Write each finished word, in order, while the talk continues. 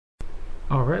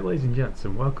Alright ladies and gents,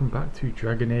 and welcome back to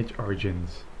Dragon Age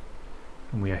Origins.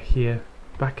 And we are here,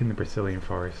 back in the Brasilian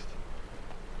forest,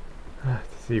 to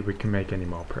see if we can make any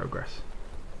more progress.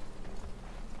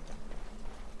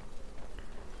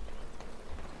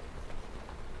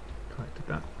 Collected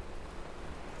that.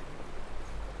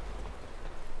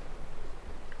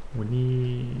 We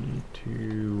need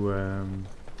to,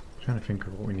 trying to think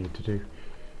of what we need to do.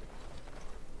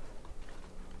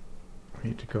 We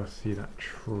need to go see that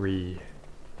tree.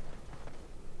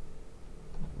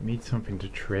 We need something to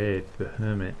trade the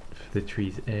Hermit for the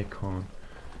tree's Acorn.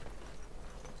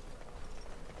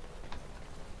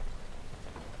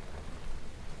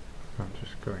 I'm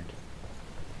just going to...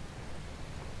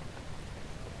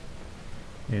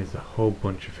 There's a whole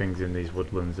bunch of things in these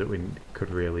woodlands that we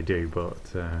could really do, but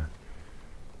I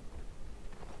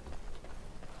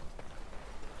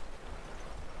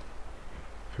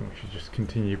think we should just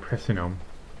continue pressing on.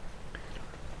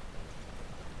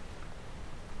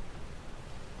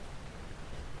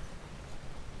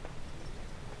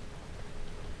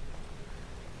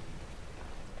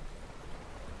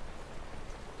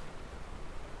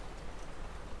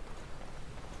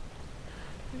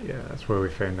 Yeah, that's where we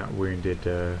found that wounded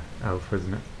elf,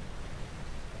 isn't it?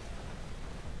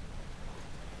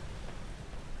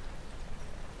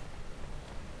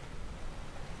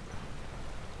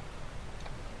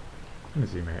 I'm going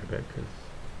to zoom out a bit because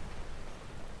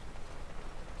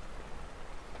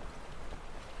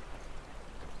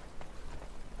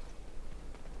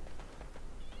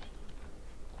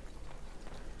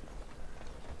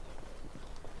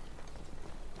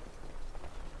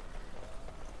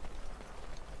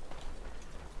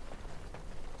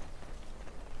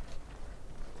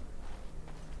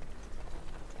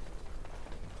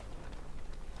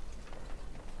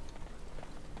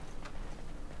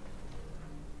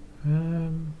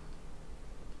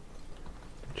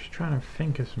just trying to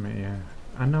think of something here.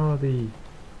 I know the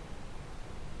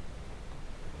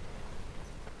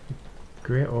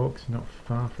Great Oak's not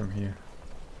far from here.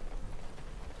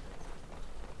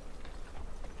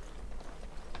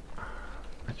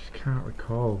 I just can't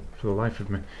recall for the life of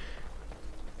me.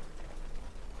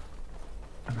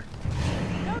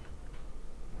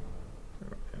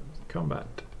 Combat.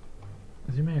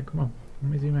 Zoom out, come on.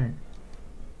 Let me zoom out.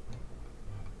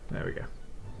 There we go.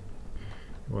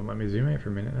 It won't let me zoom out for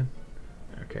a minute then.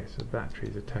 Okay, so that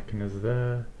tree's attacking us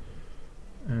there.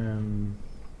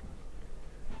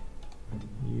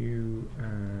 You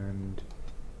and...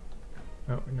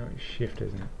 oh no, it's shift,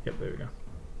 isn't it? Yep, there we go.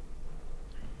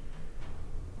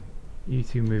 You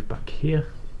two move back here.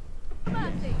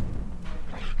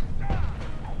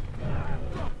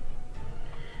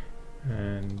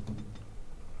 And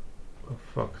we'll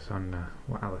focus on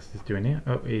what Alice is doing here.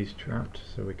 Oh, he's trapped,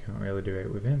 so we can't really do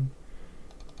it with him.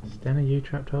 Sten, are you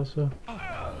trapped also?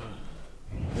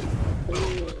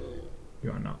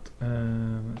 You are not.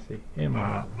 Let's see. Him or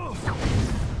not?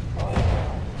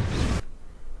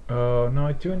 Oh no,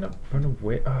 I do end up running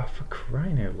away. Oh, for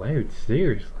crying out loud,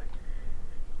 seriously.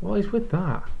 What is with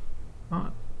that?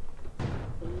 Oh.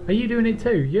 Are you doing it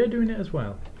too? You're doing it as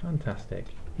well. Fantastic.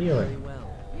 Healing.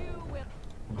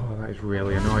 Oh, that is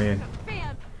really annoying.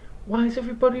 Why is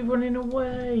everybody running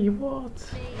away?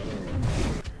 What?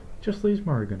 Just leaves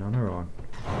Morrigan on her own.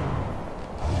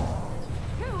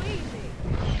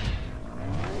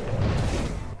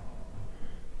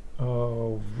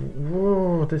 Oh,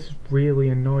 whoa, this is really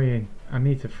annoying. I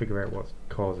need to figure out what's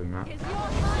causing that.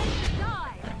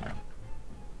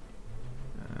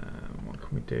 What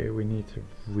can we do? We need to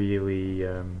really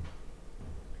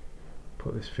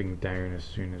put this thing down as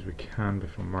soon as we can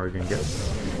before Morrigan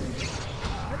gets...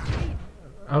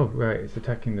 oh, right, it's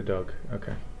attacking the dog.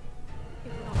 Okay.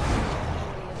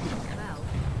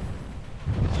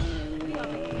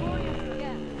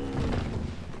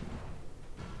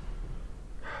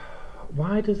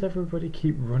 Why does everybody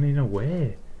keep running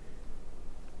away?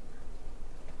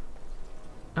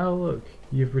 Oh look,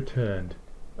 you've returned.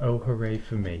 Oh hooray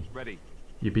for me. Ready.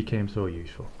 You became so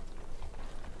useful.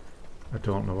 I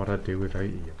don't know what I'd do without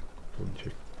you, wouldn't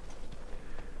you?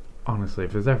 Honestly,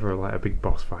 if there's ever like a big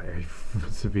boss fight, I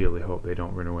severely hope they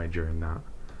don't run away during that.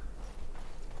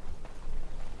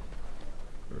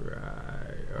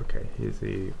 Right, okay, here's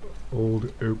the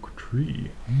old oak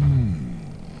tree.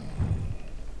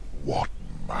 What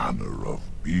manner of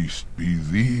beast be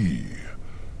thee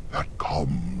that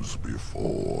comes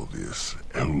before this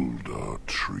elder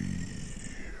tree?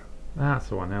 That's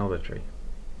the one, elder tree.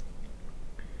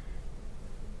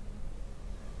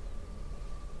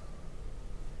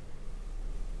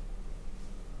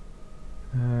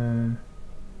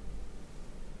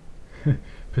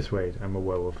 Persuade, I'm a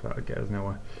werewolf, that would get us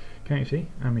nowhere. Can't you see?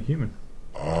 I'm a human.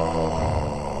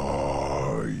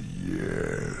 Ah,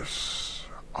 yes.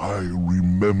 I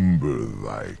remember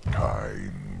thy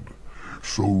kind,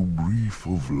 so brief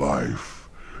of life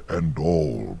and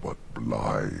all but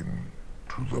blind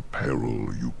to the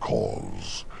peril you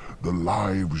cause, the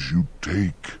lives you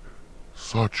take.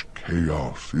 Such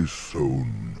chaos is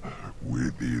sown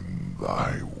within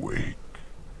thy wake.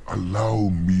 Allow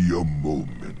me a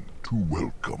moment to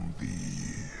welcome thee.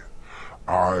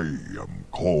 I am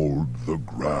called the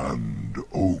Grand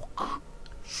Oak,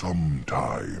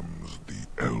 sometimes the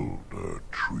Elder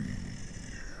Tree.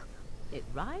 It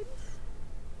rhymes?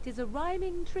 'Tis a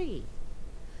rhyming tree.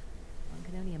 One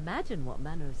can only imagine what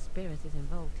manner of spirit is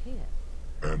involved here.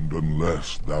 And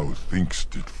unless thou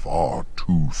think'st it far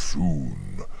too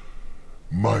soon,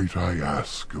 might I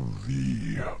ask of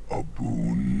thee a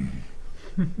boon?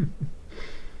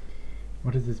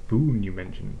 What is this boon you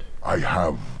mentioned? I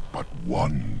have but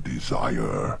one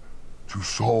desire, to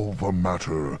solve a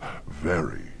matter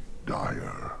very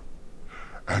dire.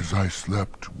 As I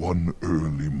slept one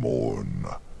early morn,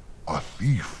 a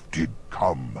thief did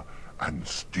come and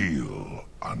steal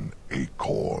an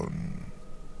acorn.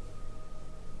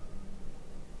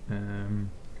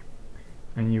 And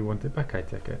you want it back, I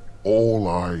take it? All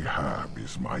I have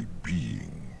is my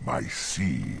being, my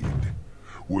seed.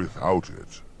 Without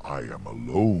it, I am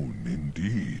alone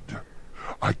indeed.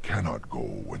 I cannot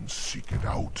go and seek it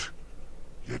out,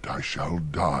 yet I shall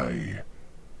die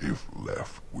if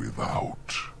left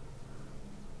without.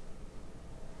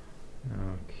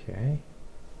 Okay.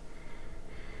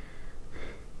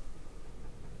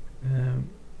 I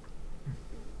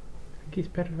think it's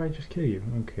better if I just kill you.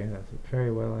 Okay, that's it.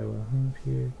 Very well, I will help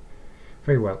you.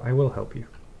 Very well, I will help you.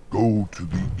 Go to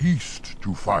the east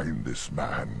to find this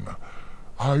man.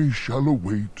 I shall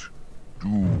await. Do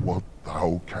what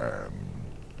thou can.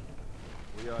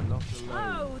 We are not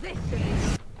alone. Oh, this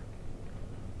is...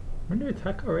 We're under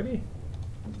attack already?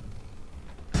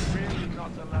 Really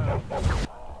not alone.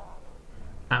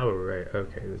 Oh, right,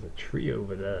 okay, there's a tree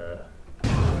over there.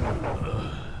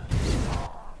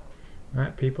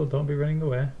 Right, people, don't be running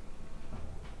away.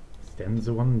 Sten's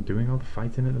the one doing all the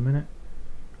fighting at the minute.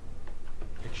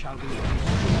 It shall be.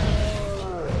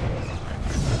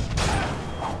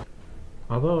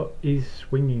 Although he's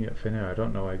swinging at Finnair, I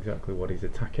don't know exactly what he's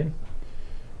attacking.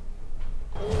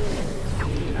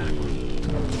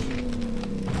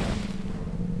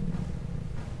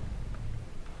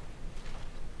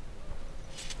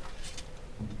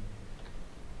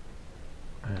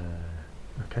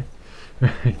 Okay.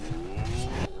 Right.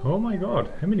 Oh my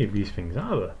god, how many of these things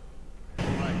are there?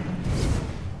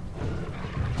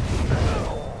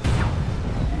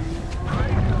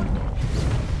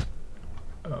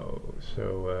 Oh,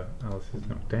 so Alice is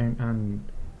knocked down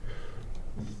and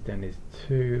Sten is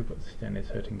too, but Sten is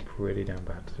hurting pretty damn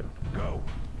bad, so Go.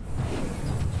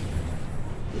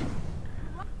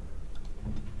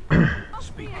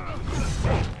 Speak.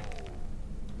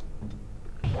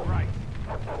 Right.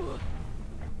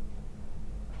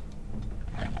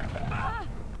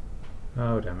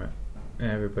 oh damn it.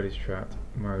 Everybody's trapped.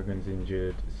 Morrigan's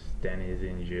injured, Sten is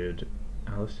injured.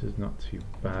 Alice is not too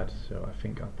bad, so I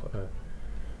think I'll put a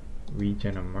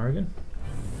regen on Morrigan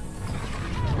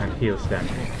and heal Sten.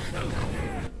 There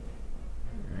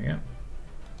we go.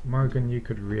 Morrigan, you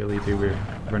could really do with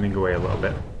running away a little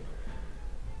bit.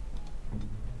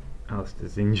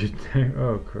 Alistair's injured now.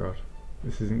 Oh god,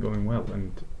 this isn't going well,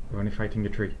 and we're only fighting a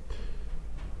tree.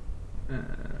 What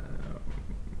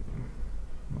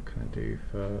can I do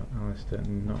for Alistair?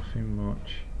 Nothing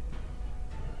much.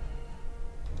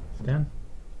 Sten?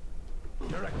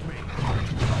 Direct me.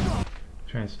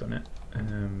 Try and stun it.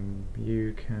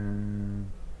 You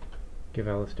can give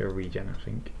Alistair a regen, I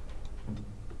think.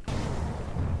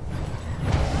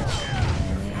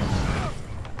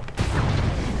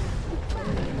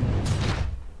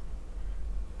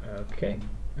 Okay,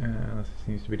 Alistair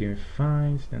seems to be doing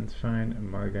fine, Sten's fine,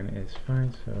 and Morrigan is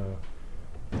fine, so...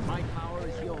 My power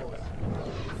is yours.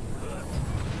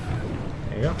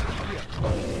 There you go.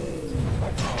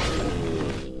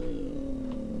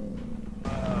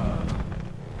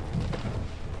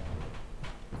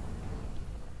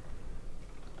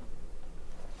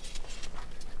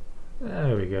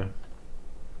 There we go.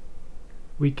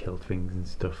 We killed things and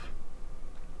stuff.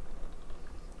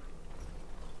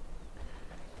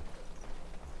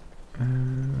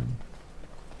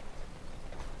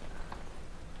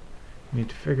 We need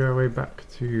to figure our way back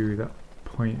to that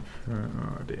point for,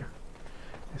 oh dear.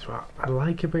 This is what I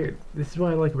like about it. This is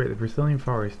what I like about the Brazilian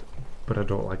forest, but I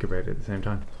don't like about it at the same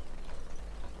time.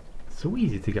 It's so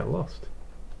easy to get lost.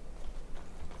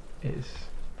 It's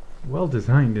well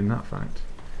designed in that fact.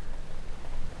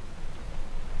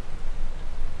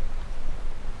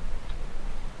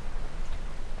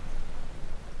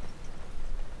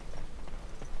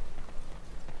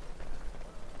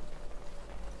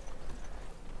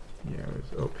 Yeah,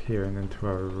 it was up here, and then to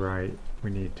our right we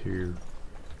need to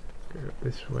go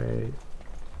this way.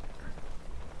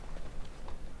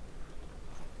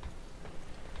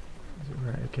 Is it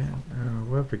right again? Oh,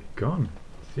 where have we gone?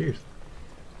 Seriously.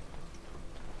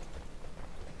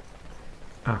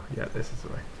 Oh, yeah, this is the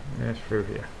way. Yeah, it's through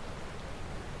here.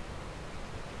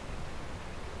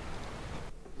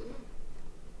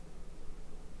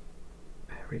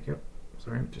 There we go.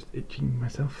 Sorry, I'm just itching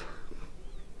myself.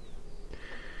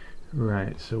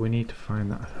 Right, so we need to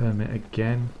find that hermit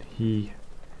again. He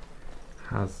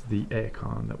has the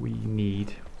acorn that we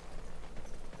need.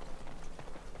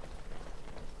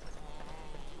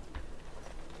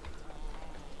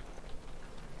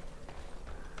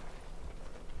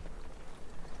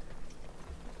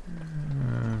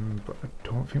 But I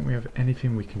don't think we have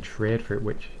anything we can trade for it,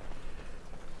 which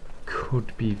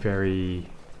could be very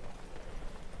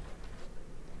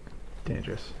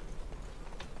dangerous.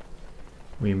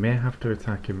 We may have to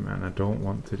attack him, and I don't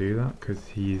want to do that because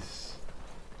he's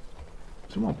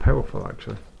somewhat powerful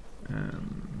actually.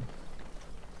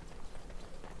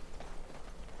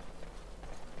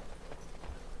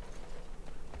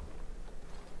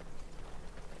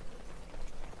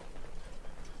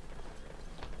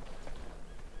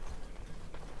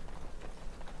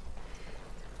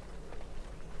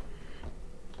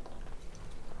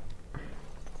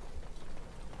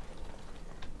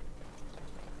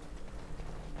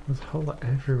 There's a whole lot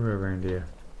everywhere around here.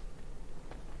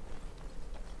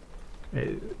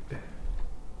 Where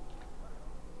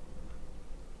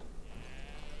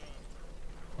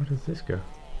does this go?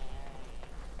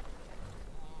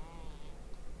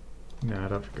 No, I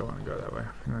don't think I want to go that way.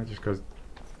 I think that just goes... It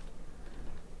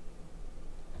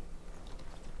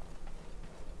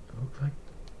looks like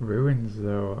ruins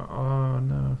though. Oh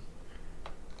no.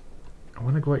 I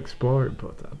want to go explore it,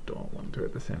 but I don't want to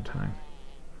at the same time.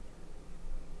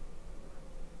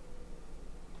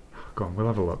 Go on, we'll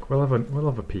have a look. We'll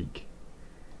have a peek.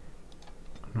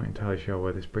 I'm not entirely sure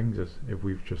where this brings us. If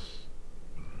we've just...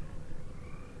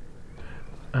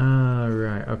 Ah,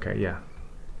 right. Okay, yeah.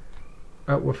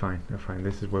 Oh, we're fine. We're fine.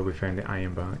 This is where we found the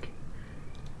iron bark.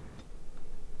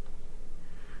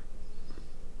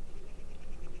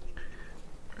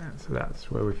 So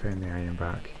that's where we found the iron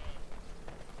bark.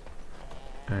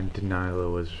 And Delilah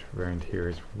was around here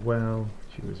as well.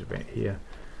 She was about here.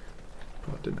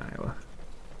 Poor Delilah.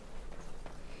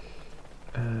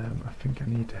 I think I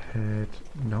need to head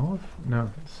north?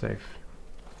 No, it's safe.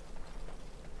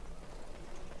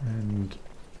 And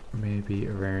maybe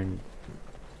around...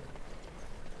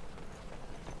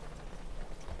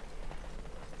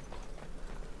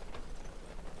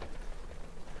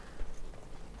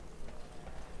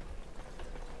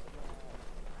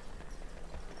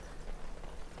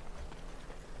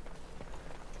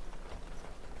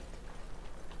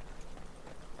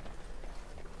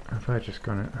 Have I just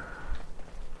gone it?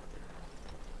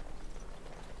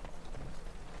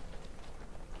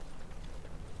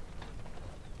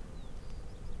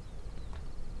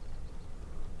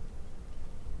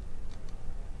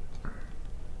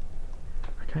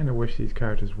 I kind of wish these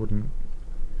characters wouldn't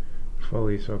follow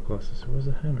you so close. So where's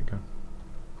the hermit gone?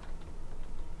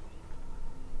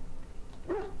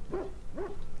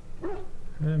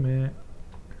 Hermit.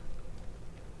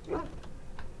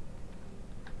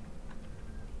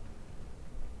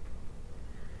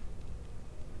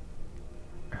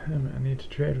 Hermit, I need to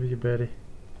trade with you, buddy.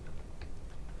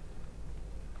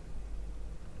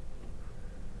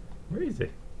 Where is he?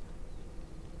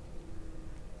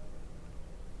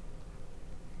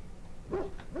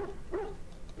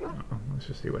 Let's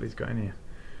just see what he's got in here.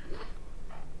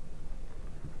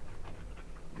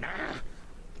 Nah,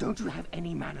 don't you have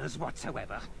any manners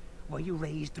whatsoever? Were you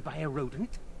raised by a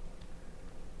rodent?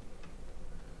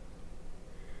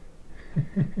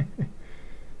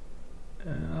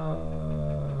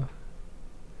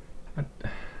 I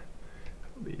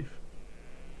believe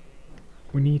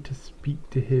we need to speak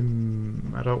to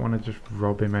him. I don't want to just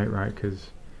rob him outright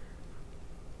because...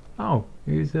 Oh,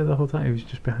 he was there the whole time. He was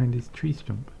just behind his tree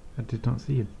stump. I did not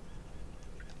see him.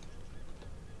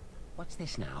 What's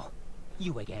this now?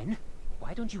 You again?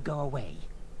 Why don't you go away?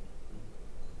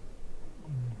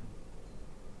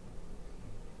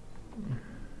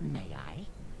 May I?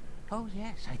 Oh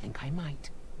yes, I think I might.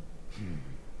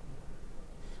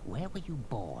 Where were you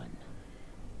born?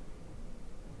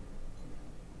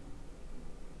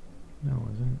 No, I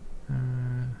wasn't.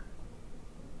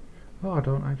 Oh, I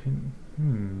don't actually...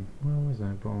 where was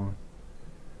I born?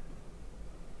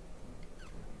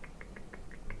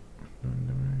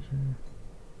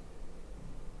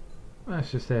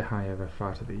 Let's just say hi ever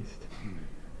far to the east.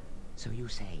 So you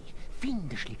say,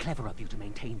 fiendishly clever of you to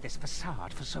maintain this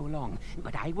facade for so long,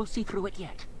 but I will see through it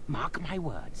yet. Mark my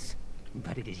words.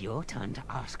 But it is your turn to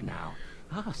ask now.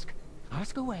 Ask.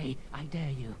 Ask away, I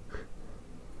dare you.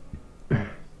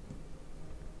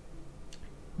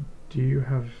 Do you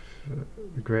have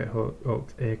the Great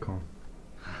Oak's Acorn?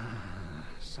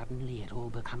 Suddenly it all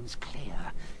becomes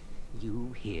clear.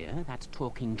 You hear that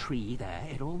talking tree there?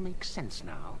 It all makes sense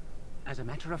now. As a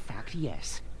matter of fact,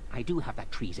 yes. I do have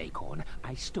that tree's acorn.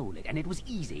 I stole it, and it was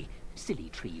easy. Silly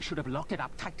tree should have locked it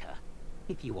up tighter.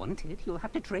 If you want it, you'll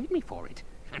have to trade me for it.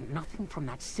 And nothing from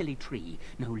that silly tree.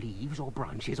 No leaves or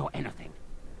branches or anything.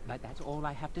 But that's all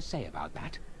I have to say about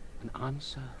that. An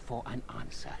answer for an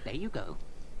answer. There you go.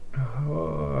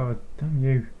 Oh, damn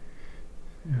you.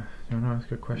 Do you want to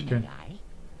ask a question? May I?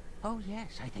 Oh,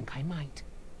 yes, I think I might.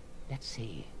 Let's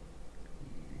see.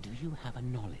 Do you have a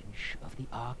knowledge of the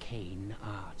arcane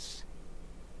arts?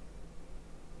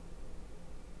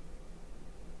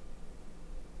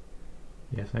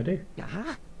 Yes, I do.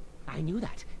 Ah, I knew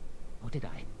that. Or did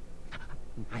I?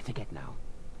 I forget now.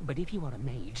 But if you are a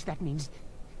mage, that means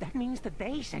that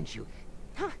they sent you.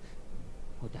 Huh?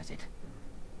 Or does it?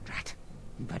 Drat.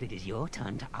 But it is your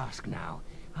turn to ask now.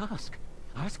 Ask.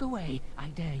 Ask away, I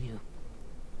dare you.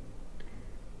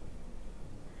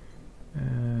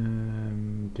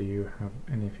 Do you have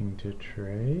anything to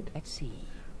trade? Let's see.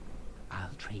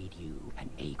 I'll trade you an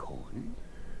acorn,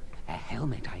 a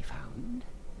helmet I found,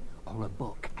 or a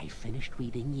book I finished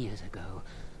reading years ago,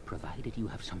 provided you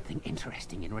have something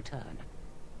interesting in return.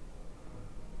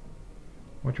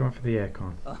 What do you want for the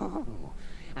Acorn? Oh,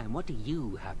 and what do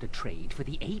you have to trade for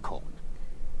the acorn?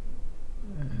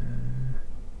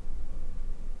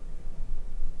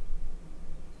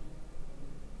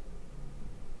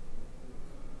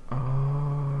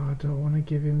 I don't want to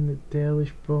give him the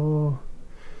Dalish bow.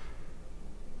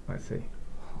 Let's see.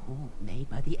 Oh, made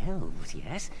by the elves,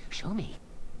 yes? Show me.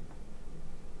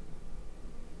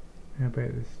 How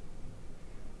about this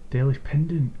Dalish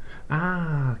pendant?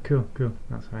 Ah, cool.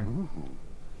 That's fine. Ooh,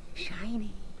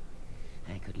 shiny.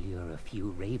 I could lure a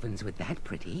few ravens with that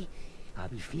pretty. I'll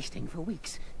be feasting for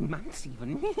weeks, months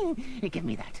even. Give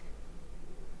me that.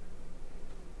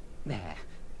 There.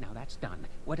 Now that's done.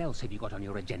 What else have you got on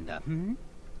your agenda,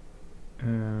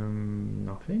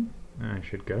 Nothing. I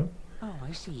should go. Oh,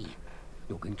 I see.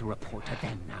 You're going to report to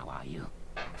them now, are you?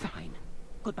 Fine.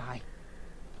 Goodbye.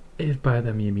 If by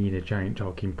them you mean a giant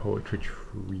talking poetry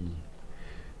tree.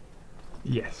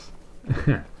 Yes.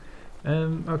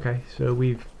 Okay, so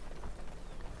we've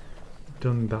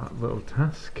done that little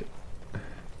task.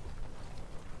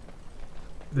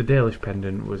 The Dalish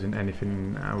pendant wasn't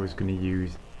anything I was going to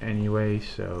use anyway,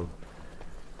 so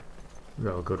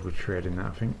we're all good with trading that,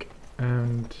 I think.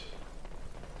 And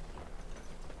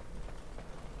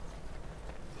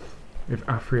if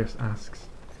Afrius asks,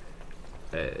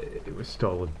 it was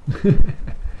stolen.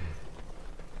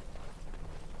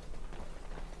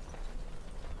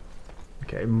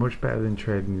 Okay, much better than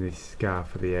trading this scarf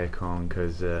for the Acorn,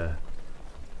 because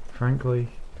frankly,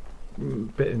 a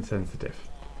bit insensitive.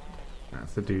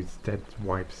 That's the dude's dead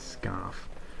wife's scarf,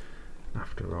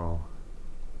 after all.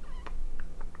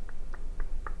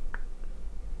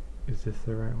 Is this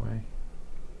the right way?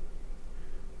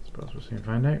 Suppose we'll soon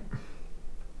find out.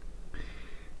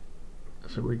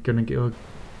 So we're gonna go...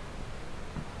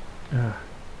 damn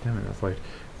it, that's loud.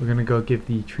 We're gonna go give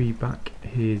the tree back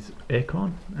his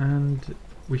acorn, and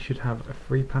we should have a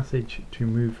free passage to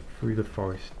move through the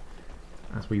forest,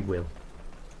 as we will.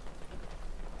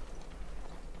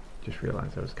 Just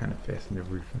realised I was kind of facing the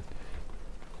roof.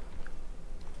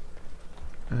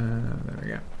 There we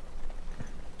go.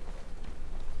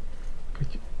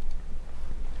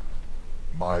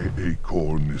 My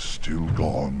acorn is still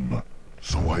gone,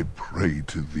 so I pray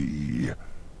to thee.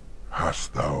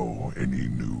 Hast thou any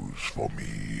news for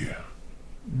me?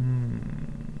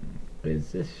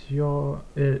 Is this your...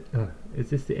 is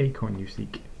this the acorn you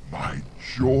seek? My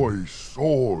joy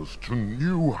soars to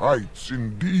new heights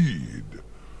indeed.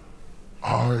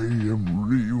 I am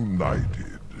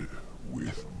reunited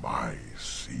with my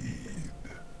seed.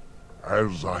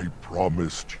 As I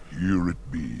promised, here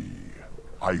it be.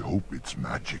 I hope its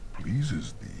magic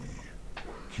pleases thee.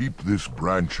 Keep this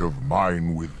branch of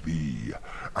mine with thee,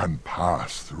 and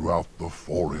pass throughout the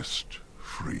forest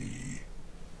free.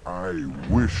 I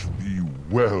wish thee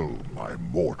well, my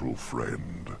mortal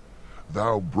friend.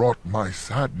 Thou brought my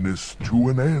sadness to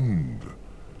an end.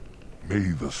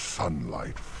 May the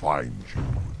sunlight find you,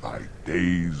 thy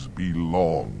days be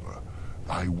long,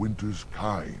 thy winters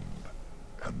kind,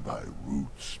 and thy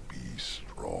roots be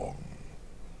strong.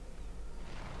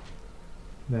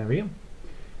 There we go.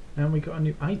 And we got a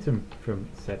new item from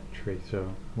said tree,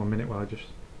 so 1 minute while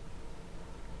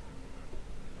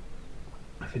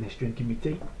I finish drinking my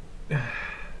tea.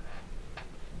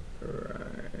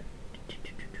 Right.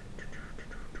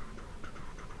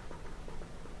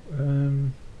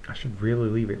 I should really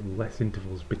leave it less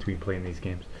intervals between playing these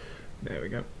games. There we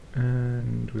go.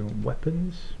 And we want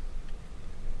weapons.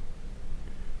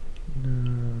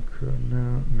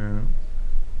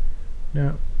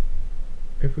 No.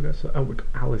 If we got we got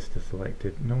Alistair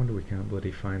selected. No wonder we can't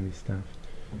bloody find these stuff.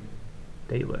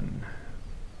 Dalen.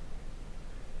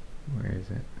 Where is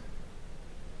it?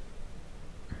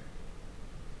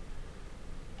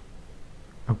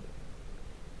 Oh.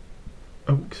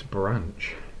 Oak's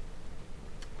Branch.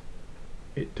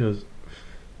 It does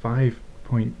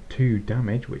 5.2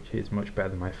 damage, which is much better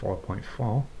than my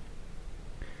 4.4.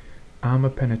 Armor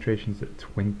penetration's at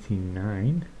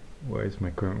 29, whereas my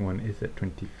current one is at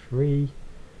 23.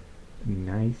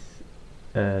 Nice.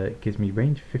 Gives me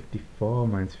range 54,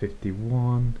 mine's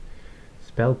 51.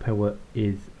 Spell power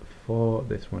is 4,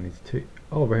 this one is 2.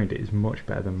 All around it is much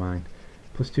better than mine.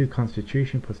 Plus 2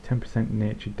 constitution, plus 10%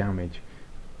 nature damage.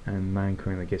 And mine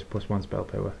currently gets plus 1 spell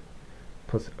power,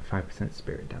 plus 5%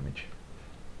 spirit damage.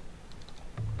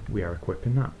 We are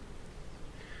equipping that.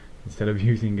 Instead of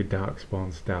using a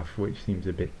Darkspawn staff, which seems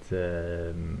a bit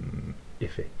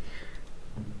iffy.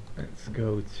 Let's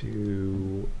go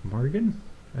to Morgan.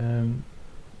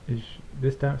 Is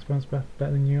this Darkspawn staff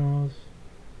better than yours?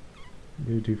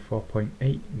 You do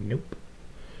 4.8. Nope.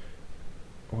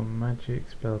 1 magic,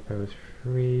 spell power is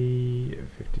 3,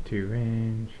 52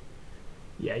 range.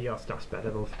 Yeah, your staff's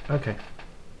better, both. Okay.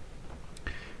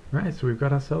 Right, so we've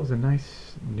got ourselves a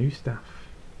nice new staff.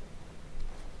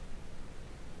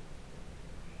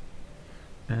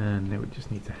 And now we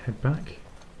just need to head back.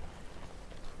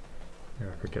 If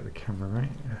I could get the camera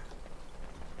right.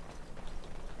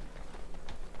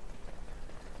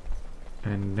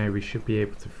 And now we should be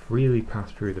able to freely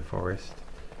pass through the forest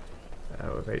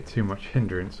without too much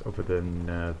hindrance other than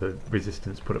the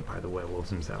resistance put up by the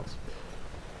werewolves themselves.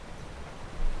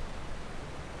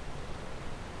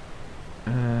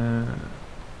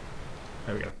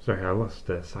 There we go. Sorry, I lost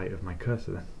sight of my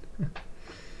cursor then.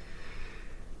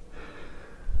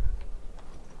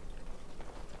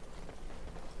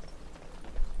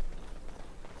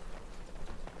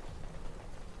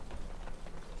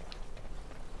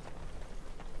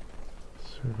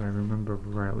 So if I remember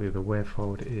rightly, the way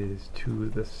forward is to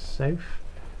the south.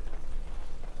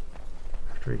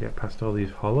 After we get past all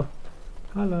these holler.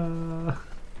 Holla!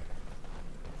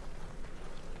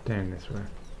 Down this way.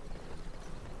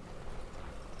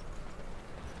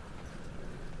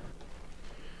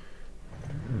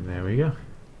 And there we go.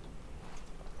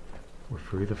 We're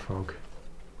through the fog.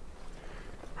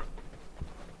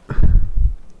 The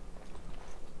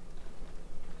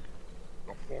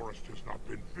forest has not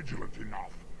been vigilant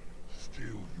enough. Still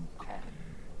you come.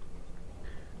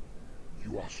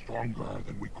 You are stronger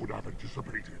than we could have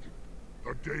anticipated.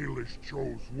 The Dalish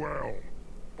chose well.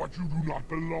 But you do not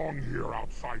belong here,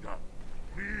 outsider.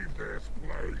 Leave this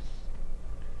place.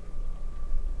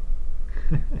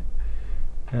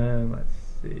 Let's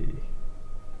see.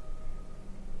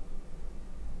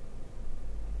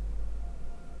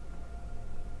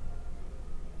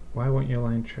 Why won't you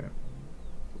line trip?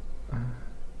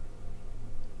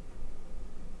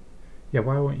 Yeah,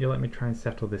 why won't you let me try and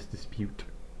settle this dispute?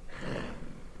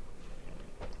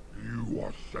 You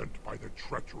are sent by the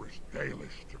treacherous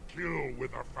Dalish to kill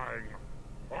Witherfang.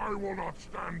 I will not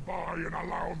stand by and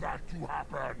allow that to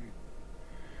happen.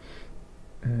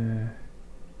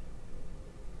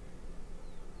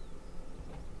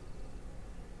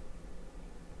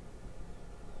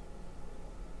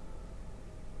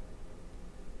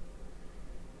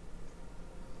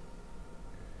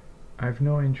 I've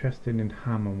no interest in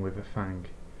Hermit with a fang.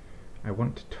 I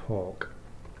want to talk.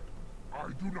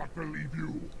 I do not believe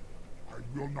you. I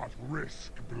will not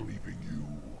risk believing you.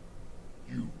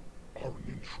 You are an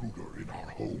intruder in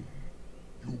our home.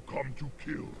 You come to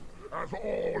kill, as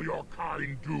all your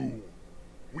kind do.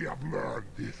 We have learned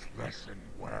this lesson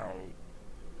well.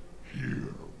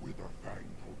 Here, Witherfang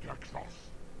protects us.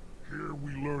 Here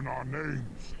we learn our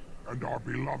names and are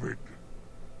beloved.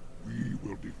 We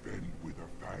will defend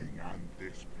Witherfang and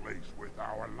this place with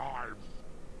our lives.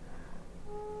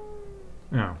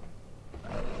 Oh.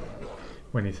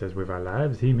 When he says with our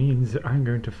lives, he means I'm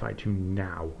going to fight you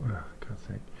now. Oh, God's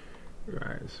sake.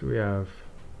 Right, so we have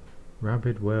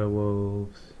Rabid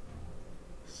werewolves.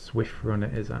 Swift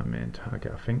runner is our main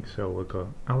target, I think, so we'll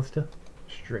go Alistair,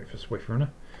 straight for Swift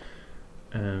runner.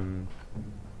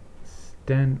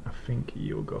 Sten, I think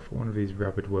you'll go for one of these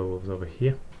rabid werewolves over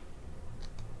here.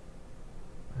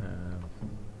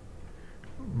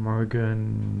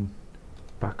 Morgan,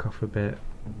 back off a bit.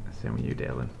 Same with you,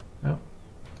 Dalen. Oh,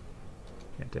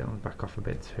 yeah, Dalen, back off a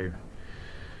bit too.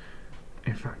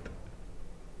 In fact,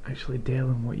 actually,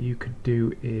 Dalen, what you could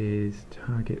do is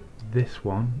target this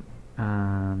one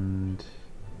and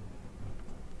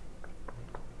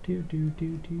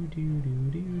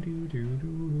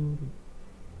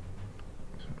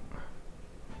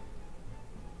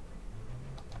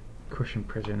crush and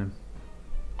prison him.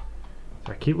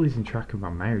 So I keep losing track of my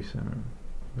mouse. I'm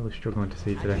really struggling to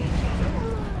see today.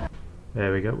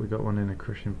 There we go. We got one in a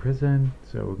crush and prison.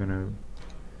 So we're gonna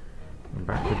go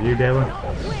back with you, Dalen,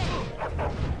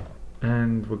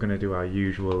 and we're gonna do our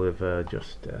usual of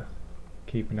just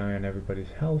keep an eye on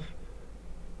everybody's health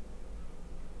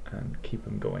and keep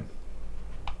them going.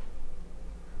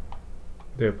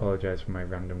 Do apologise for my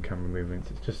random camera movements.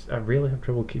 It's just I really have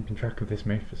trouble keeping track of this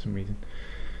mouse for some reason.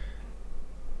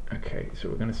 Okay, so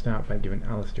we're going to start by giving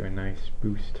Alistair a nice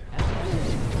boost.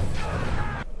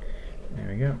 There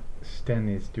we go. Sten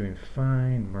is doing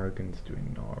fine. Morgan's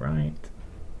doing alright.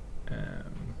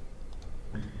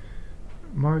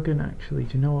 Morgan, actually,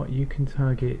 do you know what? You can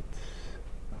target...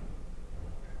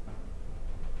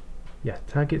 Yeah,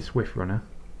 target Swift Runner.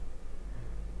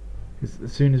 Because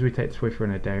as soon as we take Swift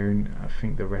Runner down, I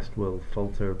think the rest will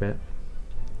falter a bit.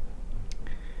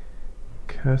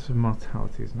 Curse of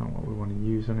Mortality is not what we want to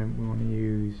use on him. We want to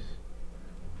use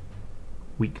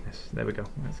weakness. There we go.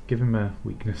 Let's give him a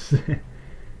weakness.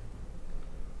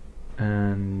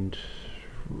 And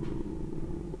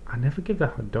I never give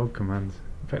that dog commands.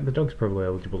 In fact, the dog's probably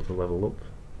eligible to level up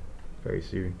very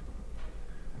soon.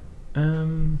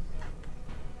 I'm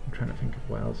trying to think of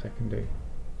what else I can do.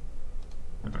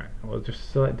 Alright, we'll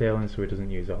just select Dalen so he doesn't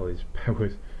use all his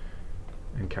powers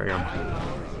and carry on.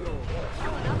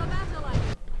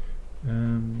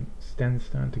 Sten's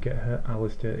starting to get hurt.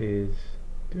 Alistair is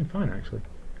doing fine actually.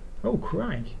 Oh,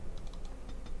 Craig!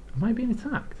 Am I being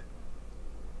attacked?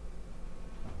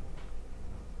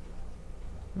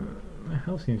 My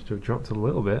health seems to have dropped a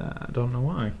little bit. I don't know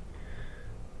why.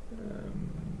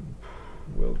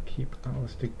 We'll keep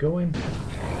Alistair going.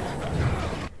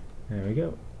 There we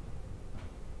go.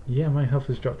 Yeah, my health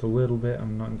has dropped a little bit.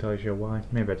 I'm not entirely sure why.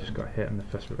 Maybe I just got hit in the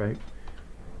first route.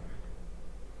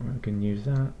 We can use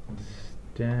that.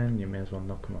 Sten, you may as well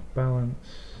knock him off balance.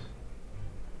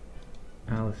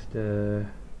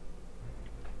 Alistair.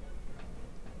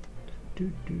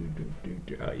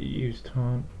 Oh, you used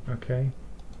taunt. Okay.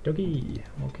 Doggy,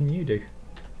 what can you do?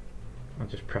 I'll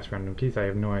just press random keys. I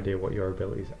have no idea what your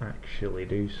abilities actually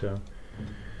do, so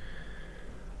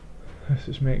let's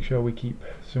just make sure we keep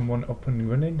someone up and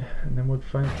running, and then we'll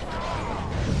find.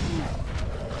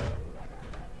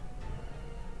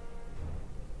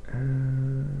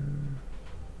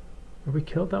 Have we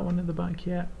killed that one in the back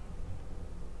yet?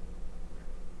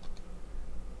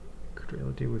 Could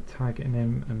really do with targeting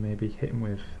him and maybe hit him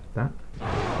with that.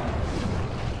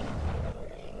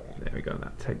 There we go,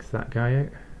 that takes that guy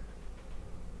out.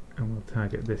 And we'll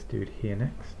target this dude here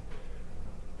next.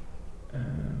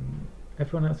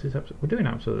 Everyone else is we're doing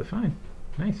absolutely fine.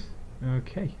 Nice.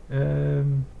 Okay.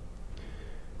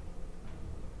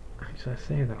 Actually, I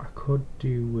say that I could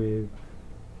do with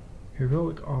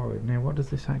Heroic Aura. Now, what does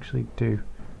this actually do?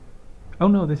 Oh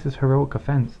no, this is Heroic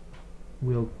Offense.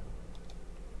 We'll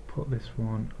put this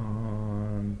one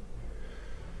on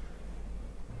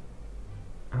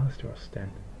Alistair or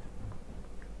Sten.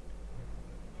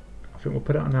 I think we'll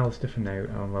put it on Alistair for now,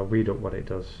 and I'll read up what it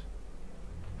does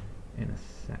in a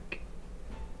sec.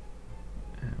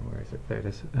 Where is it? There it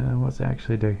is. What's it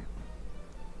actually do?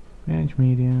 Range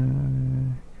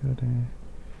medium.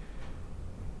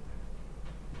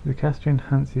 The caster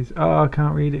enhances. Oh, I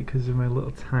can't read it because of my little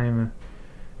timer.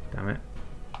 Damn it.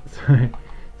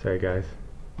 Sorry guys.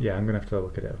 Yeah, I'm gonna have to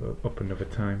look at it up another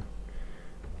time.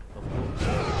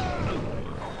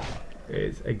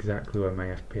 It's exactly where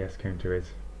my FPS counter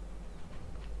is.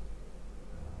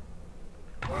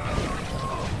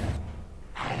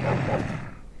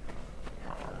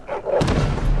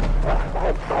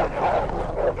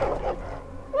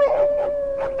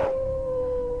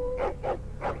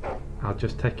 I'll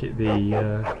just take it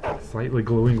the slightly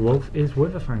glowing wolf is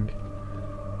Witherfang.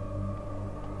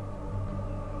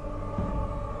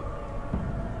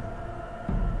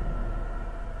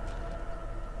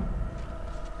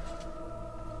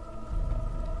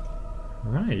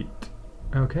 Right.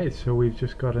 Okay, so we've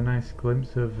just got a nice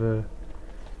glimpse of,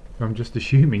 I'm just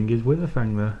assuming is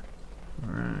witherfang there.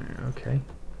 Right, okay.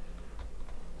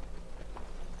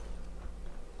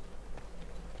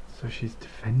 So she's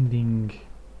defending...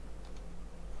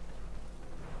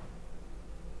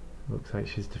 Looks like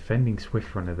she's defending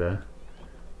Swift Runner there.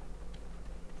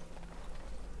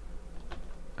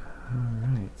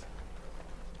 Alright.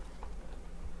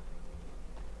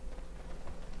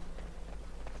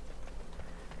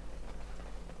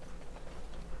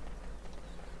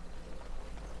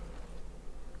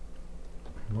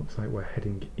 Looks like we're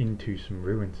heading into some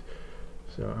ruins.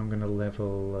 So I'm going to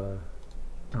level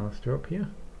Alistair up here.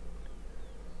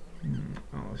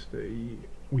 Alistair,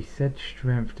 we said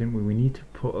strength, didn't we? We need to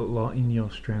put a lot in your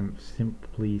strength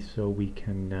simply so we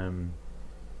can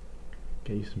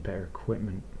get you some better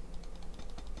equipment.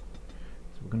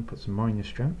 So we're going to put some more in your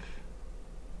strength.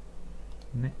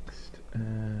 Next,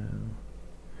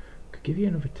 could give you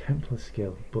another Templar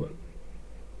skill, but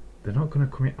they're not going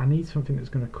to come in. I need something that's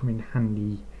going to come in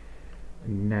handy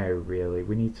now, really.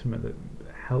 We need something that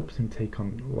helps him take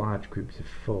on large groups of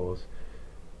foes,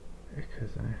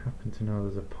 because I happen to know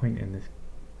there's a point in this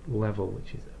level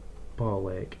which is a ball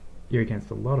lake. You're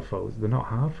against a lot of foes. They're not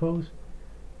hard foes,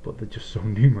 but they're just so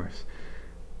numerous.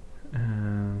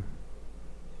 So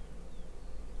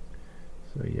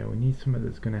yeah, we need something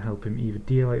that's going to help him either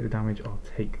deal out the damage or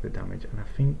take the damage, and I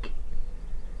think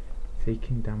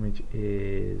taking damage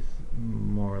is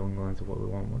more along the lines of what we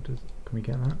want. What does... Can we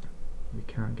get that? We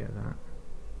can't get that.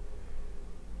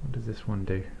 What does this one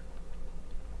do?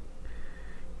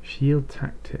 Shield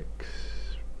tactics.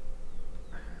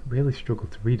 Really struggle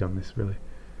to read on this, really.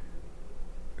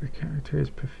 The character is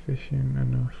proficient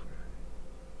enough.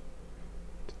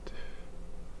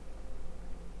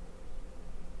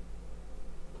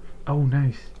 Oh,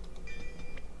 nice.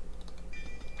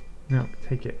 No,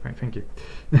 take it. Right, thank you.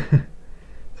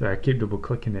 Sorry, I keep double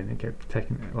clicking it and it kept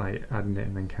taking it, like adding it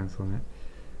and then cancelling it.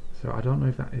 So I don't know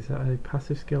if that is that a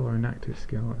passive skill or an active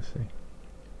skill. Let's see.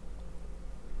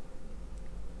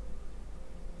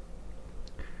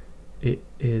 It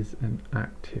is an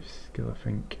active skill, I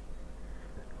think.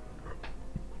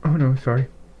 Oh no, sorry.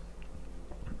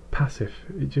 Passive.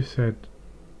 It just said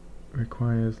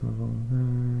requires level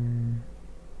 9.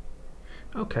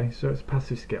 Okay, so it's a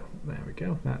passive skill. There we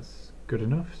go. That's good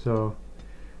enough. So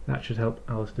that should help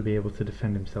Alice to be able to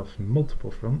defend himself from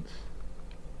multiple fronts.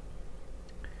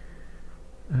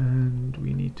 And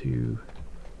we need to...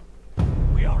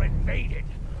 We are invaded.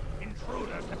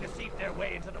 Intruders have deceived their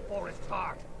way into the forest's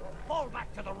heart. Fall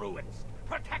back to the ruins.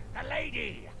 Protect the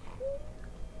lady.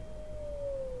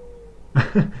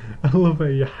 I love how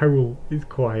your howl is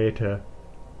quieter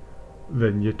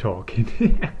than you're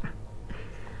talking.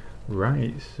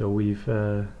 Right, so we've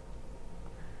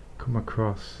come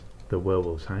across the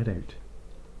werewolf's hideout.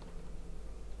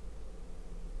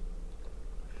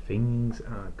 Things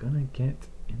are gonna get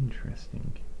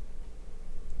interesting.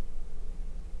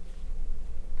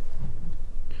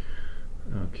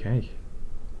 Okay,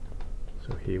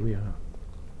 so here we are.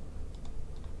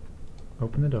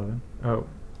 Open the door then. Oh.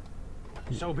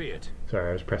 So be it. Sorry,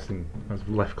 I was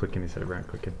left clicking instead of right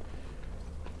clicking.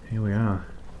 Here we are.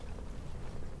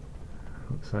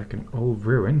 Looks like an old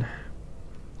ruin,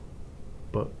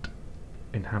 but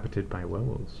inhabited by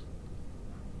werewolves.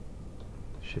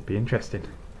 Should be interesting.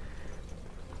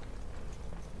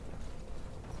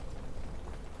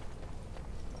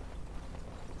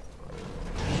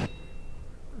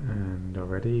 And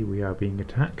already we are being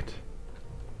attacked.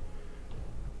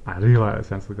 I do like that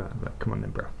sounds like that. Like, come on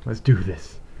then, bro. Let's do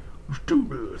this. Let's do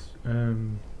this.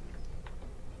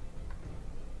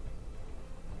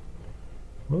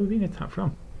 Where are we being attacked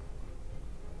from?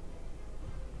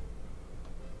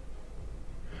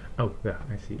 Oh, there.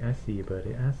 I see you,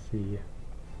 buddy. I see you.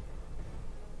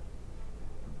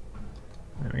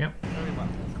 There we go.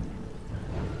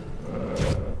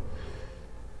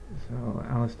 So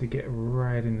Alice to get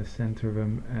right in the center of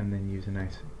him and then use a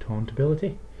nice taunt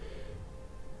ability.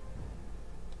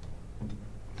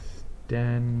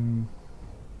 Then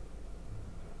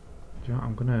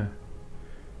I'm gonna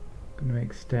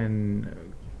make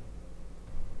Sten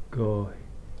go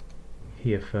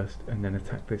here first and then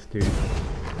attack this dude,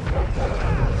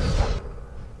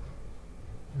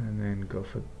 and then go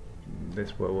for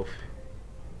this werewolf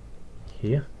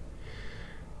here.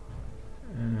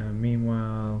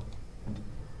 Meanwhile,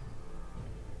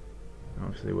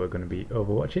 obviously we're going to be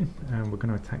overwatching and we're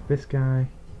going to attack this guy.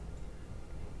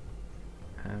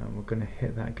 We're going to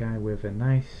hit that guy with a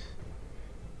nice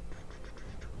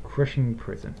crushing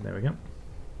prison. There we go.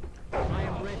 I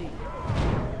am ready.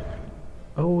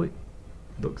 Oh, it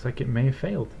looks like it may have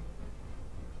failed.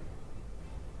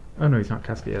 Oh no, he's not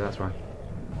cast it yet, that's why.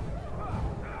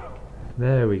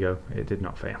 There we go, it did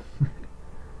not fail.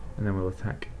 And then we'll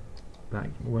attack that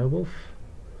werewolf.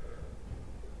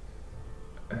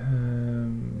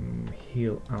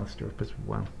 Heal Alistair up as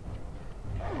well.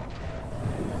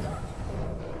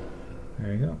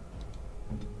 There we go.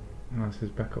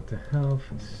 Alistair's back up to health.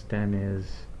 Sten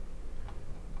is...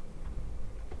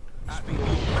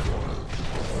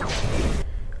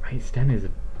 Hey, Sten is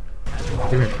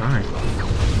doing fine.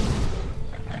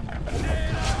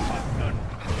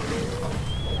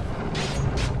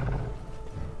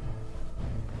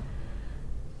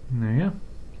 There you go.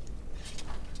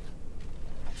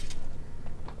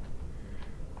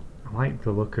 I like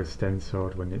the look of Sten's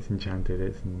sword when it's enchanted,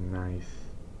 it's nice.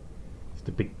 It's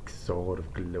the big sword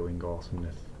of glowing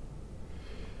awesomeness.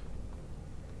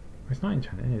 It's not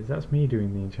enchanted, it is. That's me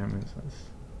doing the enchantments. That's...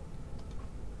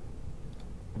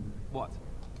 What?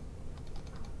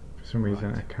 For some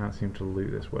reason I can't seem to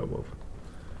loot this werewolf.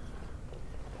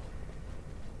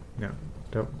 No,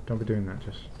 don't be doing that,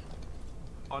 just...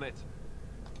 On it.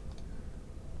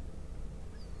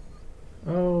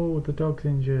 Oh, the dog's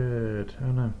injured.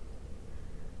 Oh no.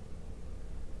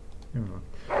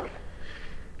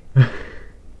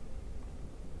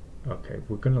 Okay,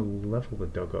 we're gonna level the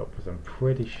dog up because I'm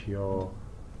pretty sure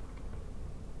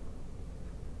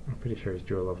he's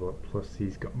due a level up. Plus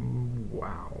he's got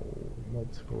wow,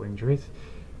 multiple injuries.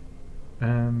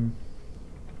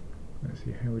 Let's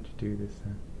see, how would you do this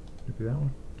then? Maybe that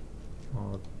one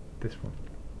or this one?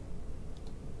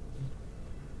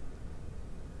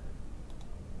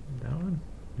 That one?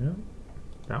 No.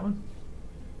 That one?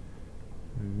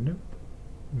 Nope.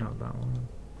 Not that one.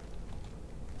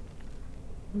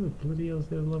 What the bloody hell's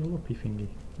the level uppy thingy?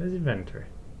 There's inventory.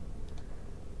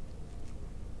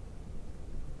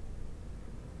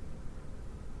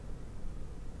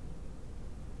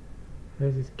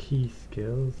 There's his key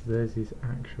skills, there's his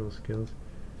actual skills.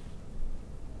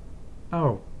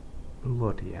 Oh,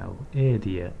 bloody hell,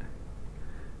 idiot.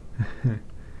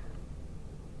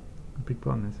 Big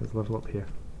button that says level up here.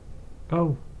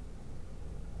 Oh!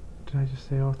 Did I just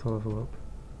say auto level up?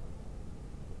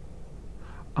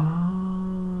 Oh,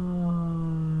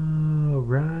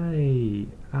 right.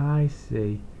 I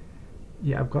see.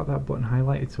 Yeah, I've got that button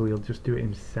highlighted so he'll just do it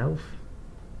himself.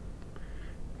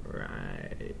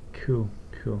 Right. Cool.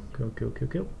 Cool.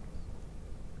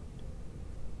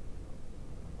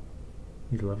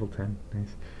 He's level 10.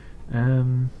 Nice. I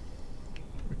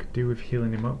could do with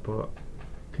healing him up, but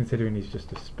considering he's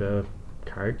just a spare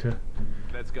character,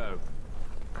 let's go.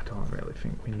 I don't really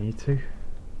think we need to.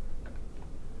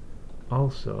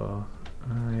 Also,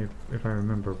 if I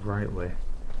remember rightly,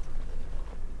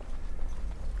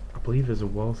 I believe there's a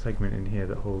wall segment in here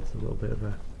that holds a little bit of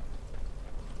a...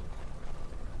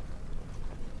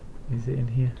 Is it in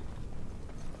here?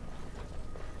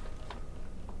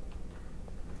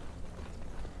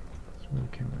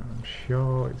 I'm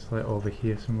sure it's like over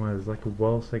here somewhere. There's like a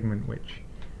wall segment which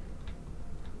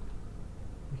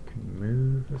you can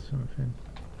move or something.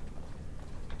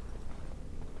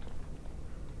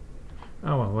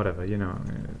 Oh well, whatever, you know,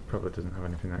 it probably doesn't have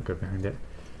anything that good behind it.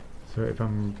 So if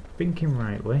I'm thinking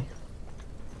rightly,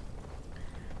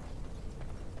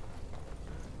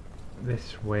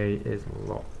 this way is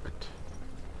locked.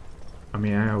 I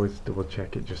mean, I always double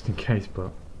check it just in case,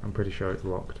 but I'm pretty sure it's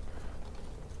locked.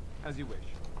 As you wish.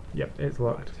 Yep, it's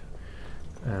locked.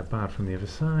 Barred from the other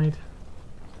side.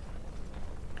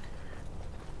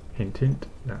 Hint hint,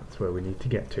 that's where we need to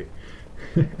get to.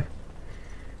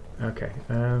 Okay,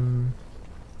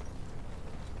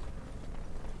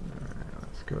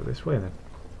 let's go this way then.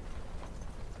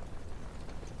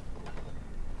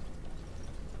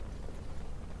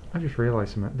 I just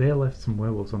realised something. They left some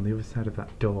werewolves on the other side of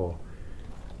that door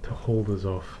to hold us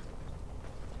off.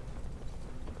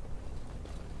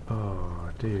 Oh,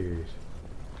 dude.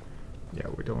 Yeah,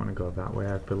 we don't want to go that way.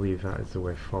 I believe that is the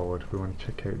way forward. We want to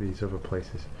check out these other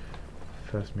places.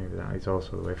 First, maybe that is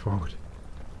also the way forward.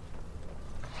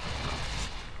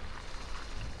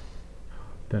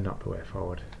 They're not the way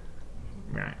forward.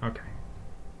 Right, okay.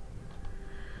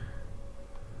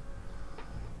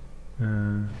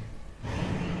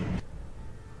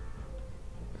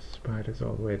 Spider's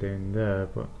all the way down there,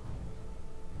 but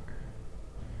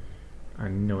I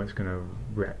know it's gonna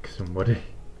wreck somebody.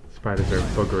 Spiders are a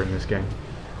bugger in this game.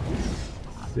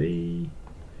 See?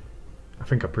 I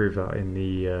think I proved that in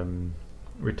the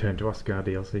Return to Oscar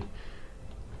DLC.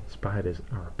 Spiders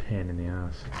are a pain in the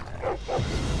ass.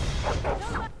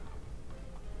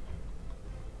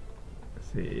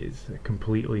 See, it's a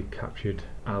completely captured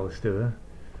Alistair there.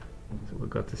 So we've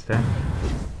got to stand.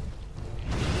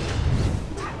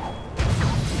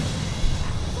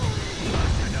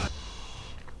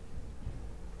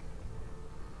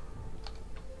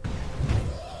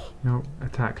 No,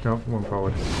 attack, no, one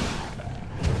forward.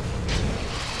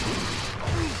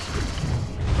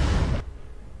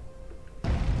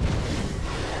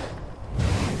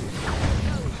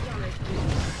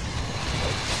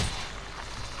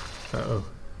 Uh-oh.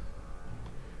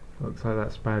 Looks like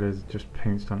that spider's just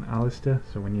pounced on Alistair,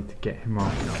 so we need to get him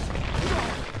off.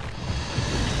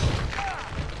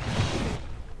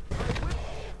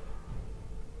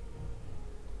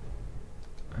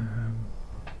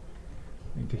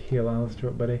 Need to heal Alistair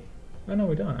up, buddy. Oh no,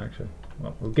 we don't actually.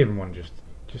 Well, we'll give him one just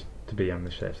to be on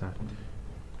the safe side.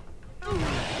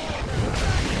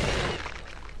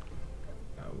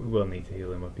 We will need to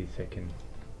heal him up. He's taking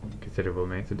considerable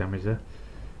amounts of damage there.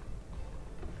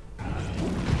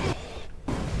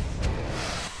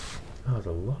 That was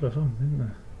a lot of them, isn't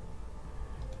there?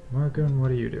 Morgan,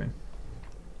 what are you doing?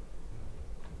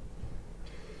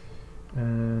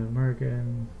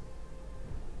 Morgan,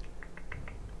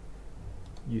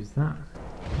 use that.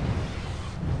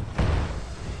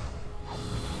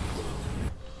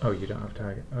 Oh, you don't have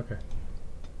target. Okay.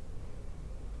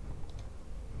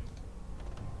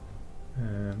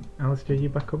 Alistair, you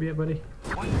back up yet, buddy?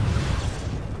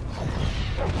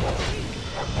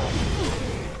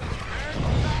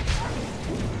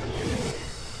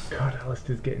 God,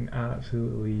 Alistair's getting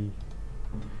absolutely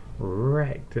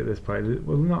wrecked at this point.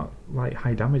 Well, not like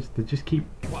high damage, they just keep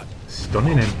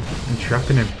stunning him and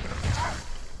trapping him.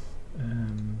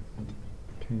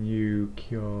 Can you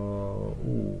cure...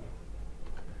 Ooh.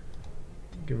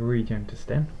 Give a regen to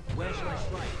Sten. Where should I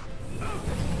strike?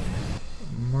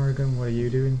 Morgan, what are you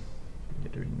doing?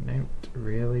 You're doing out,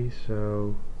 really,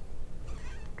 so...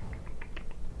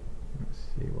 Let's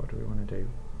see, what do we want to do?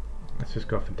 Let's just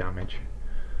go for damage.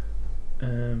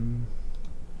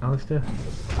 Alistair?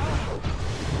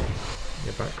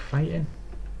 You're back fighting?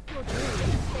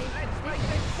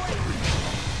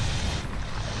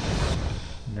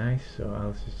 Nice, so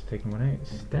Alistair's taking one out.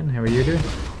 Sten, how are you doing?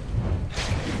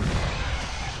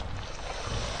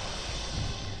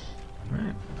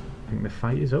 Right, I think the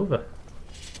fight is over.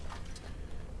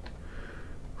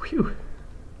 Whew!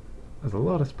 There's a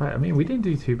lot of spiders. I mean, we didn't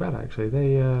do too bad actually.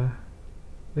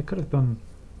 They could have done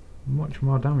much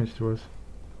more damage to us,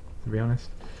 to be honest.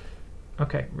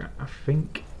 Okay, right, I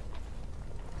think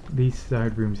these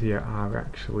side rooms here are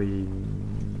actually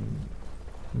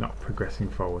not progressing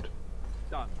forward.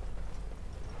 Done.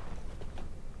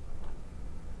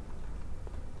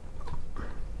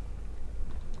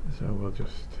 So we'll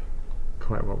just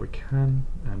collect what we can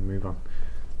and move on.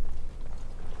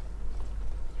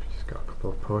 Just got a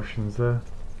couple of potions there.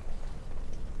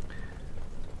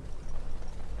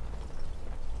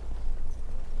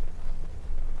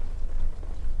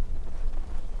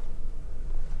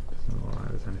 Doesn't look like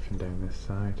there's anything down this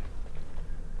side.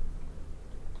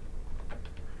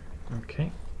 Okay.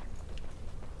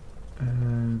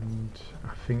 And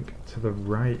I think to the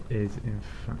right is in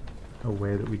fact a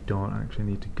way that we don't actually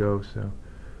need to go, so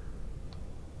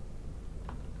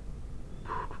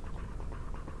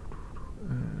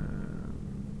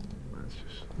let's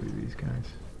just leave these guys.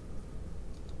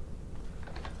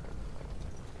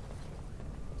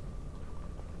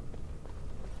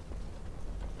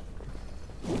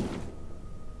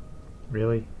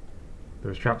 Really? There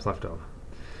was traps left over.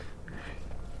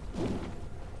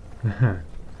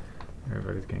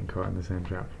 Everybody's getting caught in the same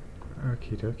trap.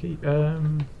 Okie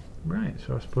dokie. Right,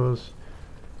 so I suppose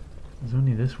there's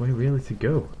only this way really to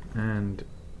go, and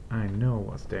I know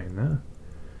what's down there,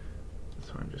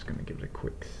 so I'm just going to give it a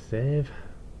quick save.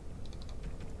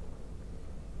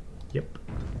 Yep.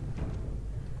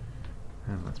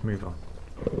 And let's move on.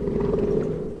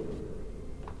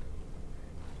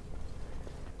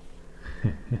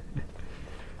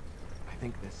 I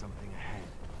think there's something ahead.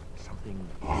 Something.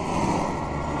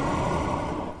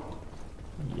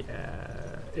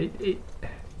 Yeah, it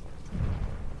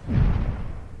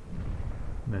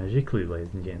magically,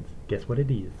 ladies and gents. Guess what it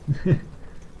is?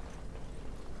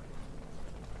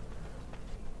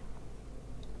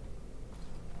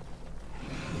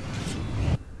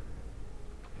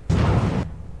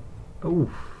 Oof!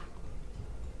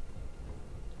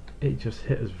 It just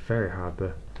hit us very hard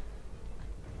there.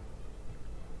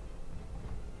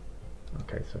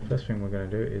 Okay, so first thing we're going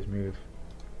to do is move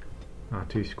our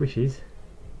two squishies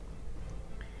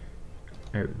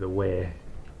out the way.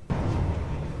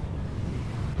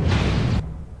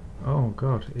 Oh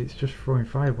god, it's just throwing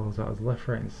fireballs at us left,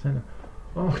 right and centre.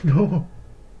 Oh no!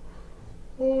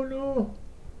 Oh no!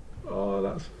 Oh,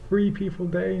 that's 3 people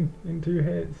down in 2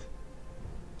 hits.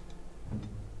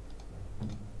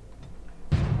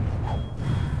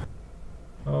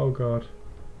 Oh god.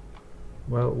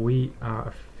 Well, we are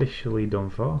officially done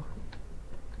for.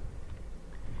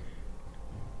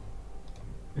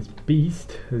 this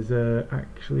beast has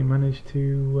actually managed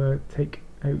to take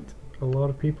out a lot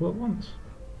of people at once.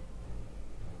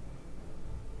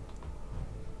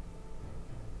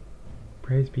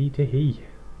 Praise be to He,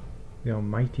 the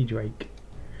Almighty Drake.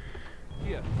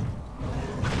 Here.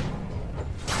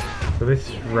 So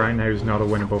this right now is not a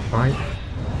winnable fight.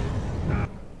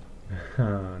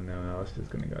 Oh no, Alistair's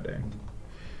gonna go down.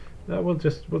 We'll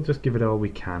just give it all we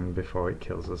can before it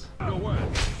kills us. No way.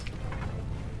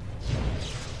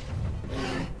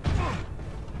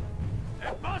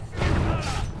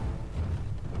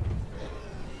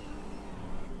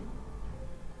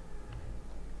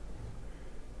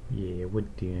 Yeah, we're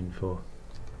doing for.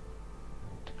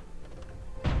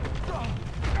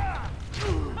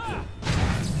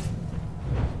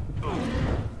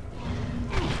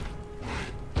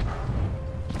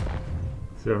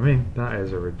 So I mean, that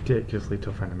is a ridiculously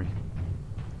tough enemy.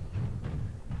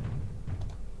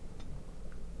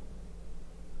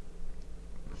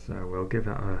 So we'll give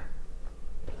that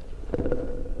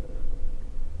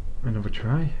another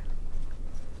try.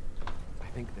 I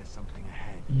think there's something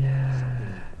ahead. Yeah.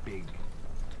 Something big.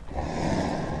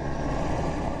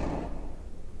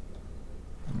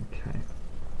 Okay.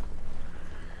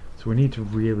 So we need to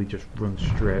really just run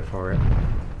straight for it.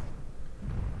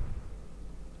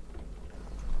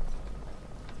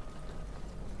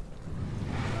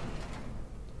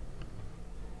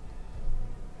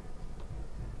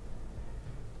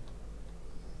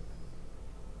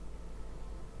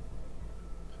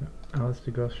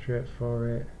 Alistair go straight for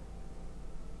it.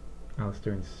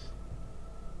 Alistair and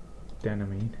Sten, I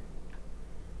mean.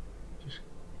 Just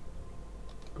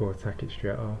go attack it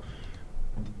straight off.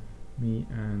 Me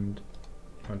and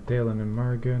Dalen and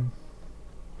Morrigan.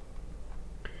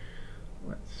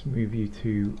 Let's move you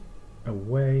two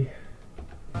away.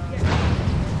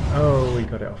 Oh, we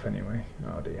got it off anyway.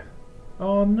 Oh dear.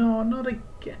 Oh no, not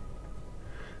again.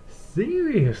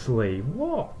 Seriously,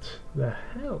 what the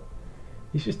hell?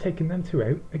 He's just taking them two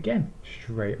out again,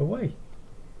 straight away.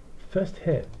 First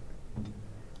hit.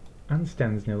 And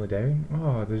Stan's nearly down.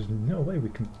 Oh, there's no way we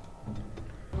can...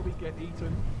 Will we get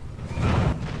eaten?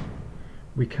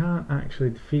 We can't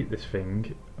actually defeat this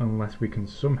thing unless we can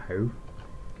somehow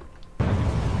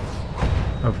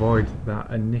avoid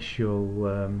that initial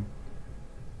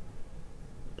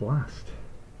blast.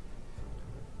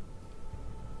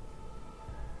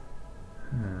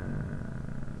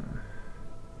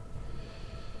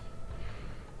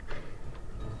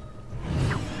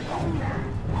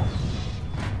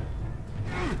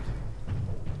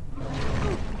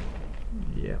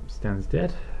 Yep, Stan's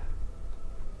dead.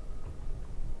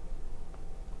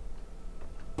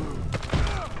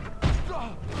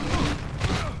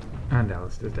 And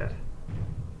Alistair's dead.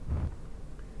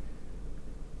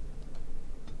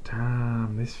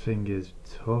 Damn, this thing is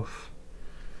tough.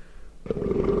 I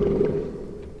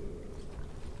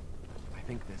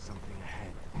think there's something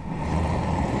ahead.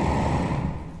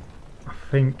 I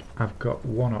think I've got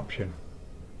one option.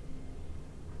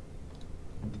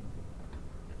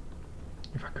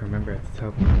 If I can remember how to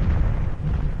tell people.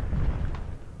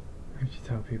 How do you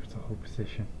tell people to hold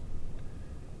position?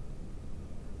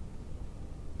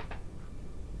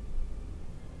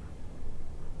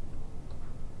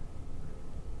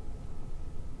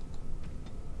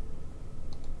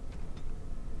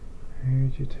 How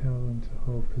do you tell them to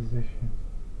hold position?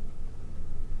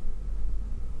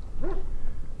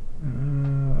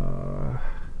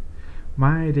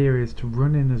 My idea is to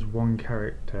run in as one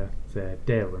character, say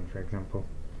Dalen for example,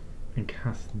 and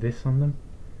cast this on them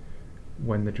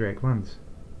when the Drake lands.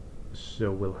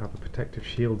 So we'll have a protective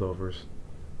shield over us,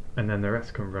 and then the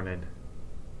rest can run in.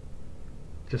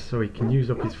 Just so he can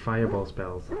use up his fireball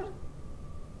spells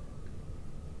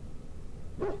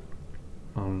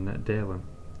on Dalen.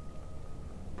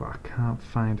 But I can't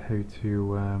find how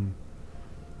to how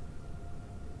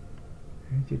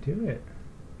do you do it?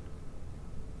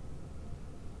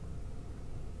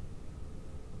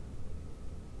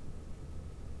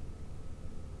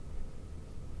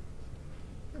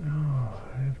 Oh,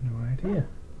 I have no idea.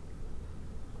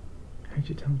 How do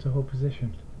you tell him to hold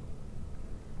position?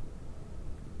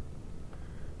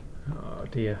 Oh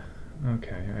dear.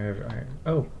 Okay,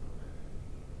 oh!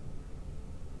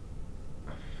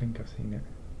 I think I've seen it.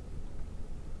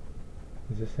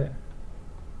 Is this it?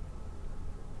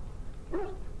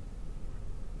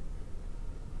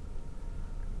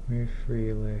 Move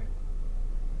freely.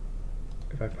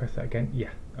 If I press that again,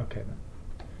 yeah, okay then.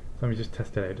 Let me just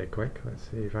test it out dead quick. Let's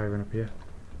see if I run up here.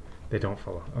 They don't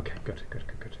follow. Okay, good.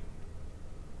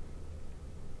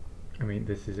 I mean,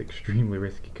 this is extremely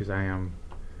risky because I am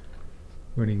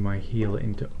running my heal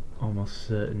into almost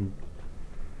certain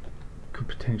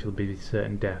could potentially be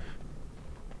certain death.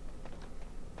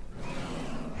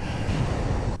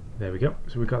 There we go,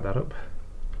 so we got that up.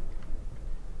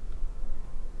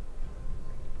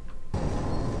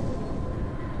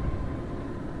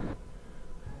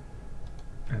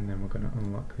 And then we're going to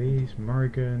unlock these.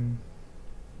 Morrigan,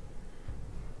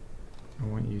 I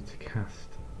want you to cast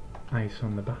Ice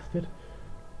on the Bastard.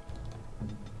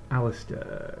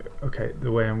 Alistair, okay,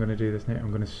 the way I'm going to do this now,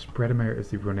 I'm going to spread them out as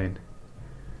they run in.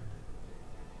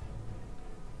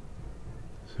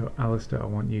 So Alistair, I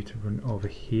want you to run over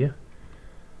here.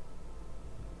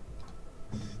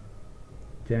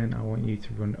 Then I want you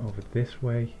to run over this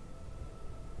way.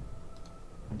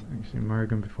 Actually,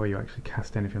 Morrigan, before you actually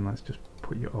cast anything, let's just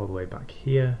put you all the way back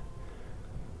here.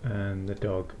 And the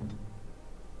dog,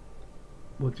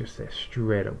 we'll just say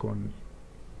straight up going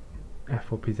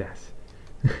F up his S.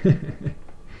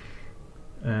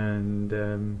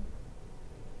 And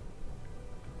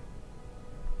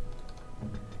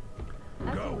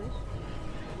Go.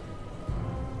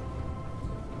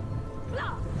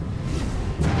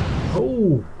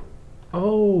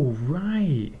 Oh,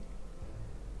 right.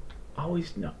 Oh,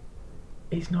 it's not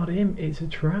him, it's a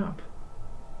trap.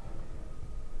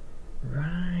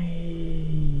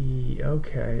 Right,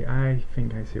 okay, I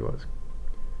think I see what's...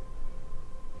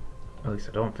 At least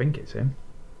I don't think it's him.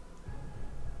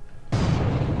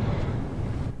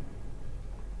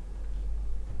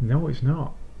 No, it's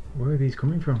not. Where are these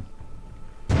coming from?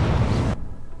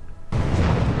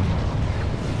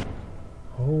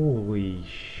 Holy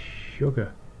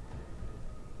sugar.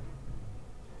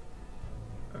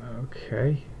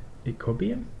 Okay, it could be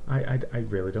him. I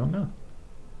really don't know.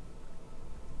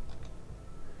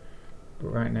 But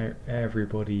right now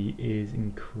everybody is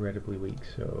incredibly weak,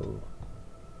 so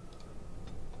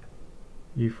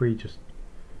you three just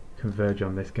converge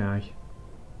on this guy.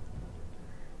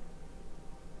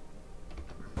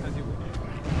 As you wish.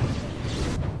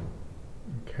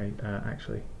 Okay,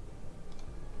 actually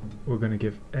we're going to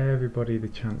give everybody the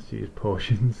chance to use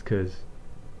potions because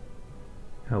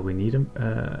hell, we need them.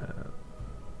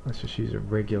 Let's just use a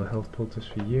regular health poultice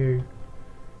for you.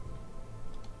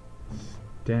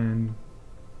 Then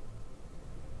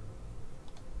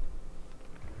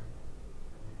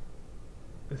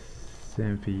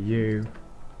same for you.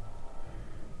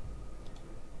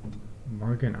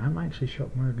 Morrigan, I'm actually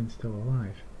shocked Morrigan's still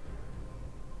alive.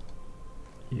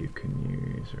 You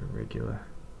can use a regular.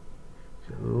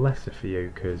 It's lesser for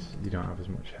you because you don't have as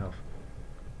much health.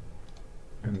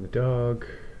 And the dog.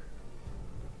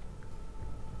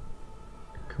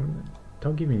 Can the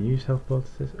dog even use health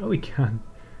poultices? Oh, he can.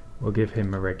 We'll give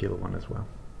him a regular one as well.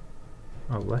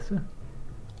 Oh, lesser?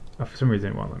 Oh, for some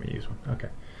reason it won't let me use one. Okay.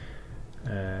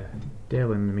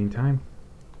 Dale, in the meantime.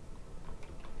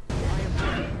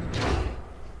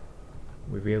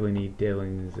 We really need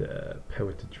Dalen's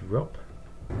power to drop.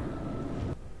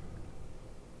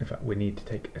 In fact, we need to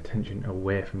take attention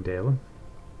away from Dalen.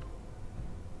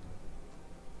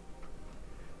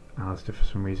 Alistair, for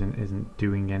some reason, isn't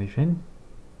doing anything.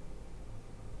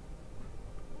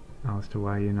 Alistair,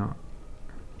 why are you not?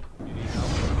 There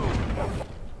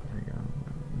we go.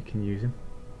 You can use him.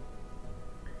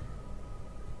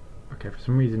 Okay, for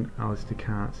some reason, Alistair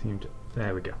can't seem to...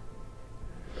 There we go.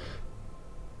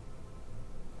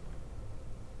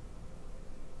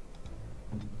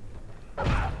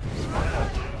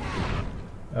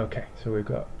 Okay, so we've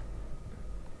got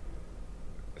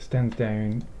stands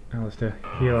down, Alistair,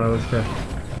 heal Alistair.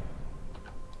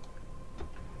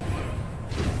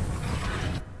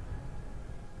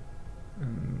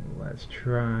 And let's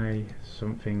try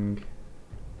something,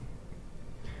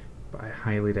 but I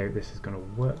highly doubt this is going to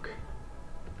work.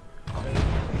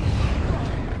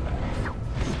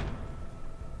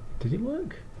 Did it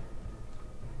work?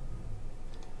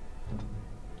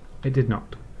 It did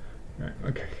not. Right,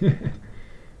 okay.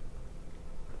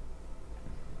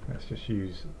 Let's just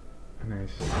use a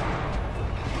nice...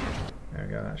 There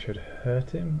we go, that should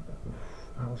hurt him. Oof,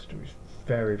 Alistair is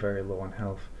very, very low on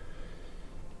health.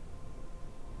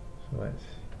 So let's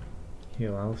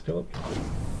heal Alistair up.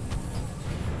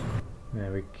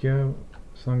 There we go.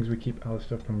 As long as we keep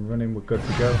Alistair up and running, we're good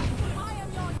to go.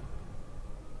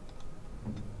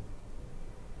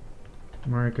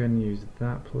 Morrigan, use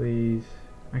that please.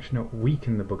 Actually no,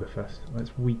 weaken the bugger first.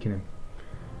 Let's weaken him.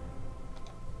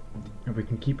 If we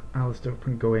can keep Alistair up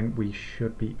and going, we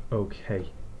should be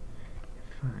okay.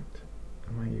 In fact,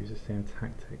 I might use the same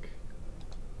tactic.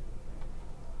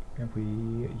 If we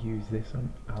use this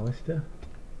on Alistair.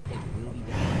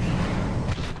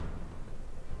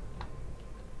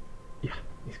 Yeah,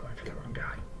 he's going for the wrong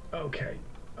guy. Okay,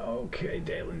 okay,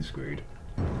 Dalen's screwed.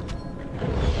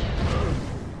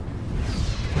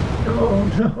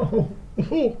 no!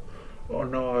 Oh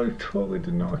no, I totally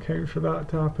did not account for that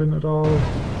to happen at all.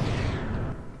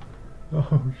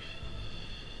 Oh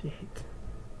shit.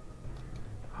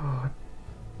 Oh,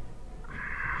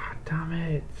 damn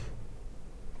it.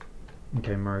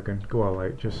 Okay, Morrigan, go all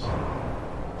out. Just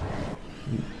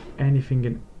anything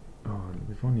in. Oh,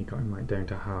 we've only got him like down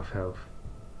to half health.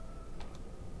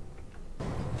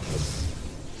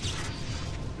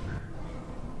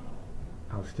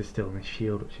 Alistair's still in his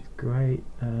shield, which is great.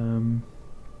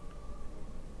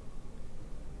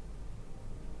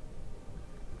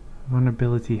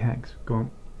 Vulnerability hex, go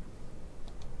on.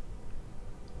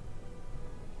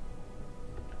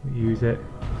 Use it.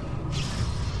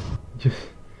 Just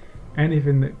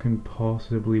anything that can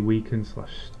possibly weaken /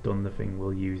 stun the thing,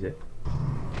 we'll use it.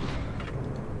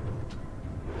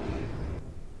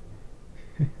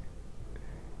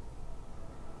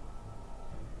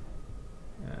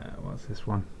 What's this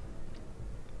one?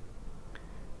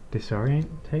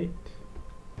 Disorientate?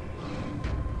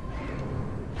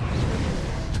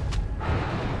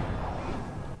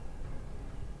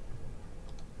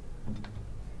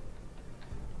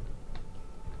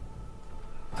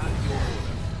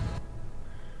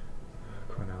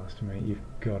 Come on, Alistair, mate, you've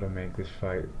got to make this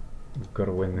fight. We've got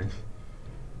to win this.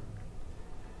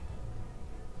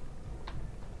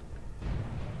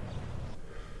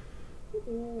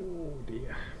 Oh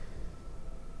dear.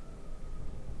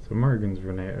 So Morrigan's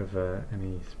run out of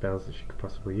any spells that she could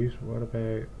possibly use. What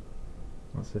about...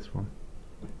 what's this one?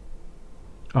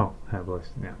 Oh,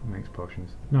 Herbalist. Yeah, makes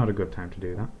potions. Not a good time to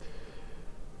do that.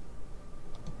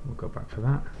 We'll go back for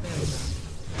that.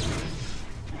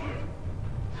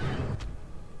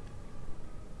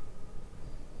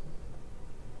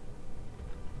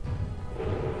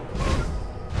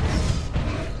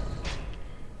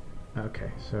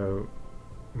 Okay, so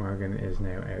Morrigan is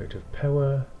now out of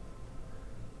power.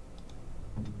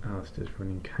 Alistair's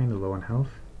running kind of low on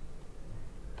health.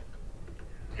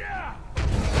 Yeah.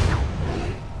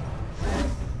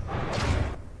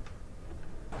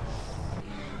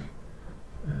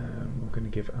 We're going to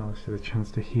give Alistair the chance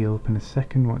to heal up in a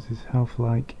second. What's his health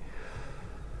like?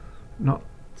 Not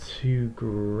too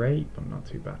great, but not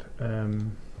too bad.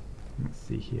 Let's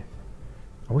see here.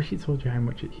 I wish it told you how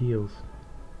much it heals.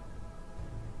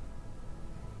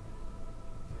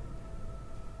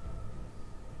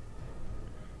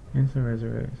 Instant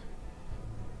resurrects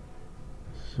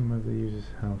some of the user's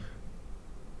health.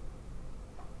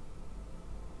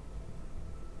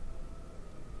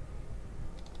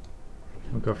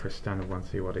 We'll go for a standard one,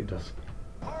 see what it does.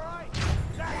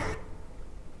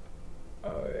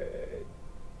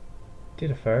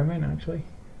 Did a fair amount actually.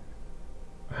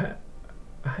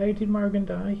 How did Morrigan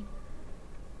die?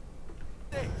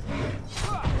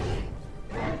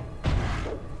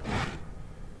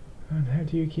 And how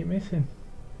do you keep missing?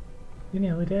 You're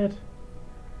nearly dead.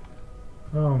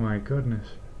 Oh my goodness.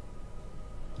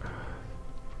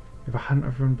 If I hadn't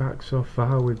have run back so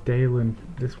far with Dalen,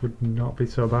 this would not be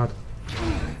so bad.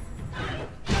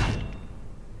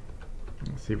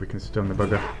 Let's see if we can stun the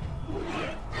bugger.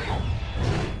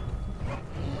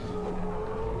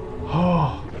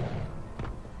 Oh!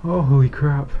 Oh, holy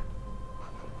crap.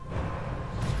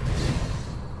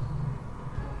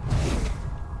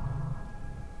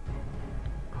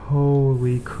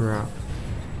 Holy crap.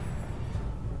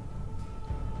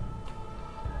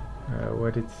 Where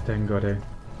did Sten go to?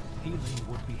 Healing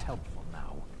would be helpful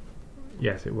now.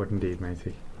 Yes, it would indeed,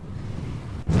 matey.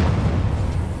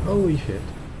 Holy shit.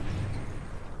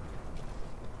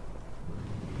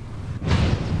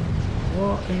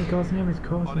 What in God's name is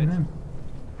causing them?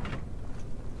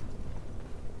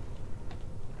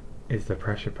 Is the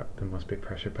pressure pad? There must be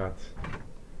pressure pads.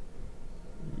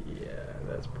 Yeah,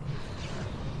 that's...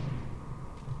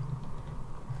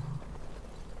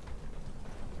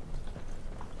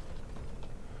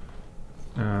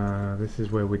 this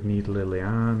is where we'd need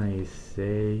Liliana, you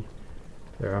see.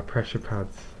 There are pressure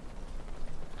pads.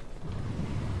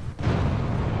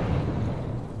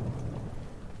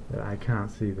 But I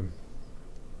can't see them.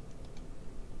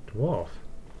 Dwarf?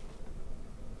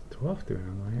 Dwarf doing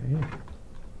all right here.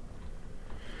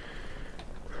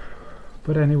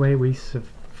 But anyway, we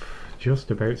just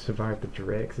about survived the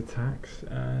Drake's attacks,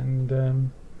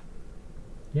 and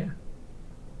yeah.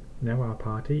 Now our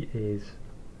party is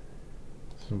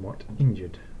somewhat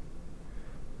injured.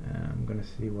 I'm going to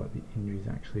see what the injuries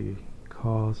actually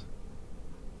cause.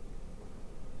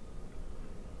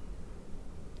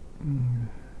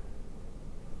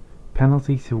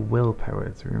 Penalty to willpower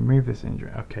to remove this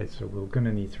injury. Okay, so we're going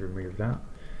to need to remove that.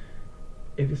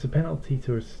 If it's a penalty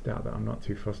to a stat that I'm not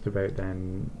too fussed about,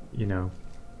 then, you know,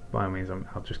 by all means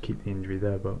I'll just keep the injury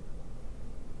there, but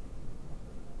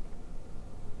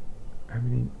How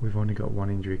many? We've only got one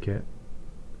injury kit.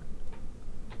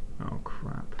 Oh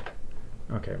crap.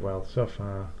 Okay, well, so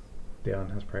far Dion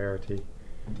has priority.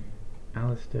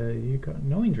 Alistair, you got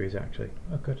no injuries actually.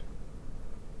 Oh good.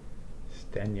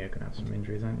 Sten, you're gonna have some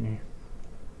injuries, aren't you?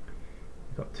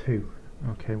 You've got 2.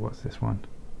 Okay, what's this one?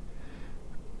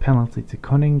 Penalty to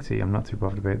cunning. See, I'm not too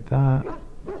bothered about that.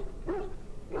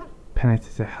 Penalty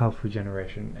to health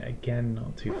regeneration. Again,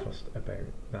 not too fussed about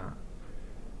that.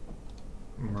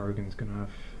 Morgan's gonna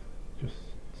have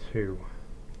just 2.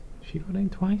 She got in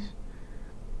twice.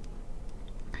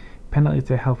 Penalty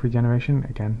to health regeneration.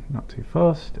 Again, not too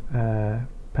fussed.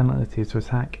 Penalty to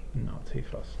attack. Not too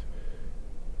fussed.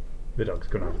 The dog's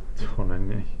gonna have a ton,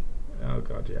 isn't he? Oh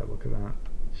god, yeah, look at that.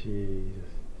 Jesus.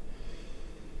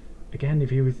 Again, if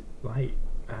he was like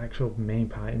an actual main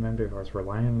party member, if I was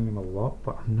relying on him a lot,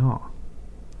 but I'm not.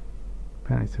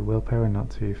 Penalty to willpower, not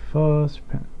too fast.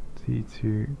 Penalty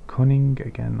to cunning,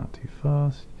 again, not too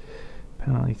fast.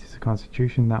 Penalty to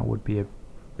constitution, that would be a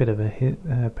bit of a hit.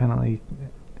 Penalty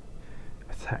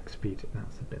attack speed,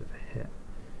 that's a bit of a hit.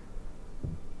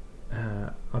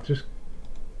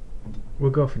 We'll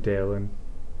go for Dalen,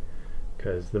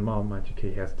 because the more magic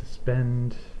he has to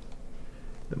spend,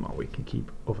 the more we can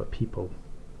keep other people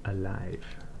alive.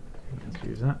 Let's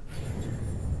use that.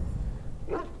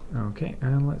 Okay,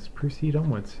 and let's proceed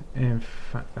onwards. In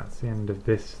fact, that's the end of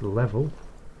this level.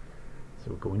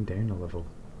 So we're going down a level.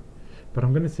 But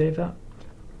I'm going to save that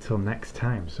till next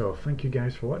time. So thank you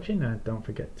guys for watching, and don't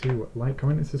forget to like,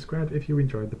 comment and subscribe if you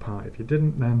enjoyed the part. If you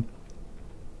didn't, then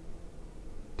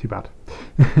too bad.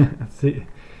 See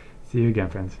you again,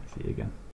 friends. See you again.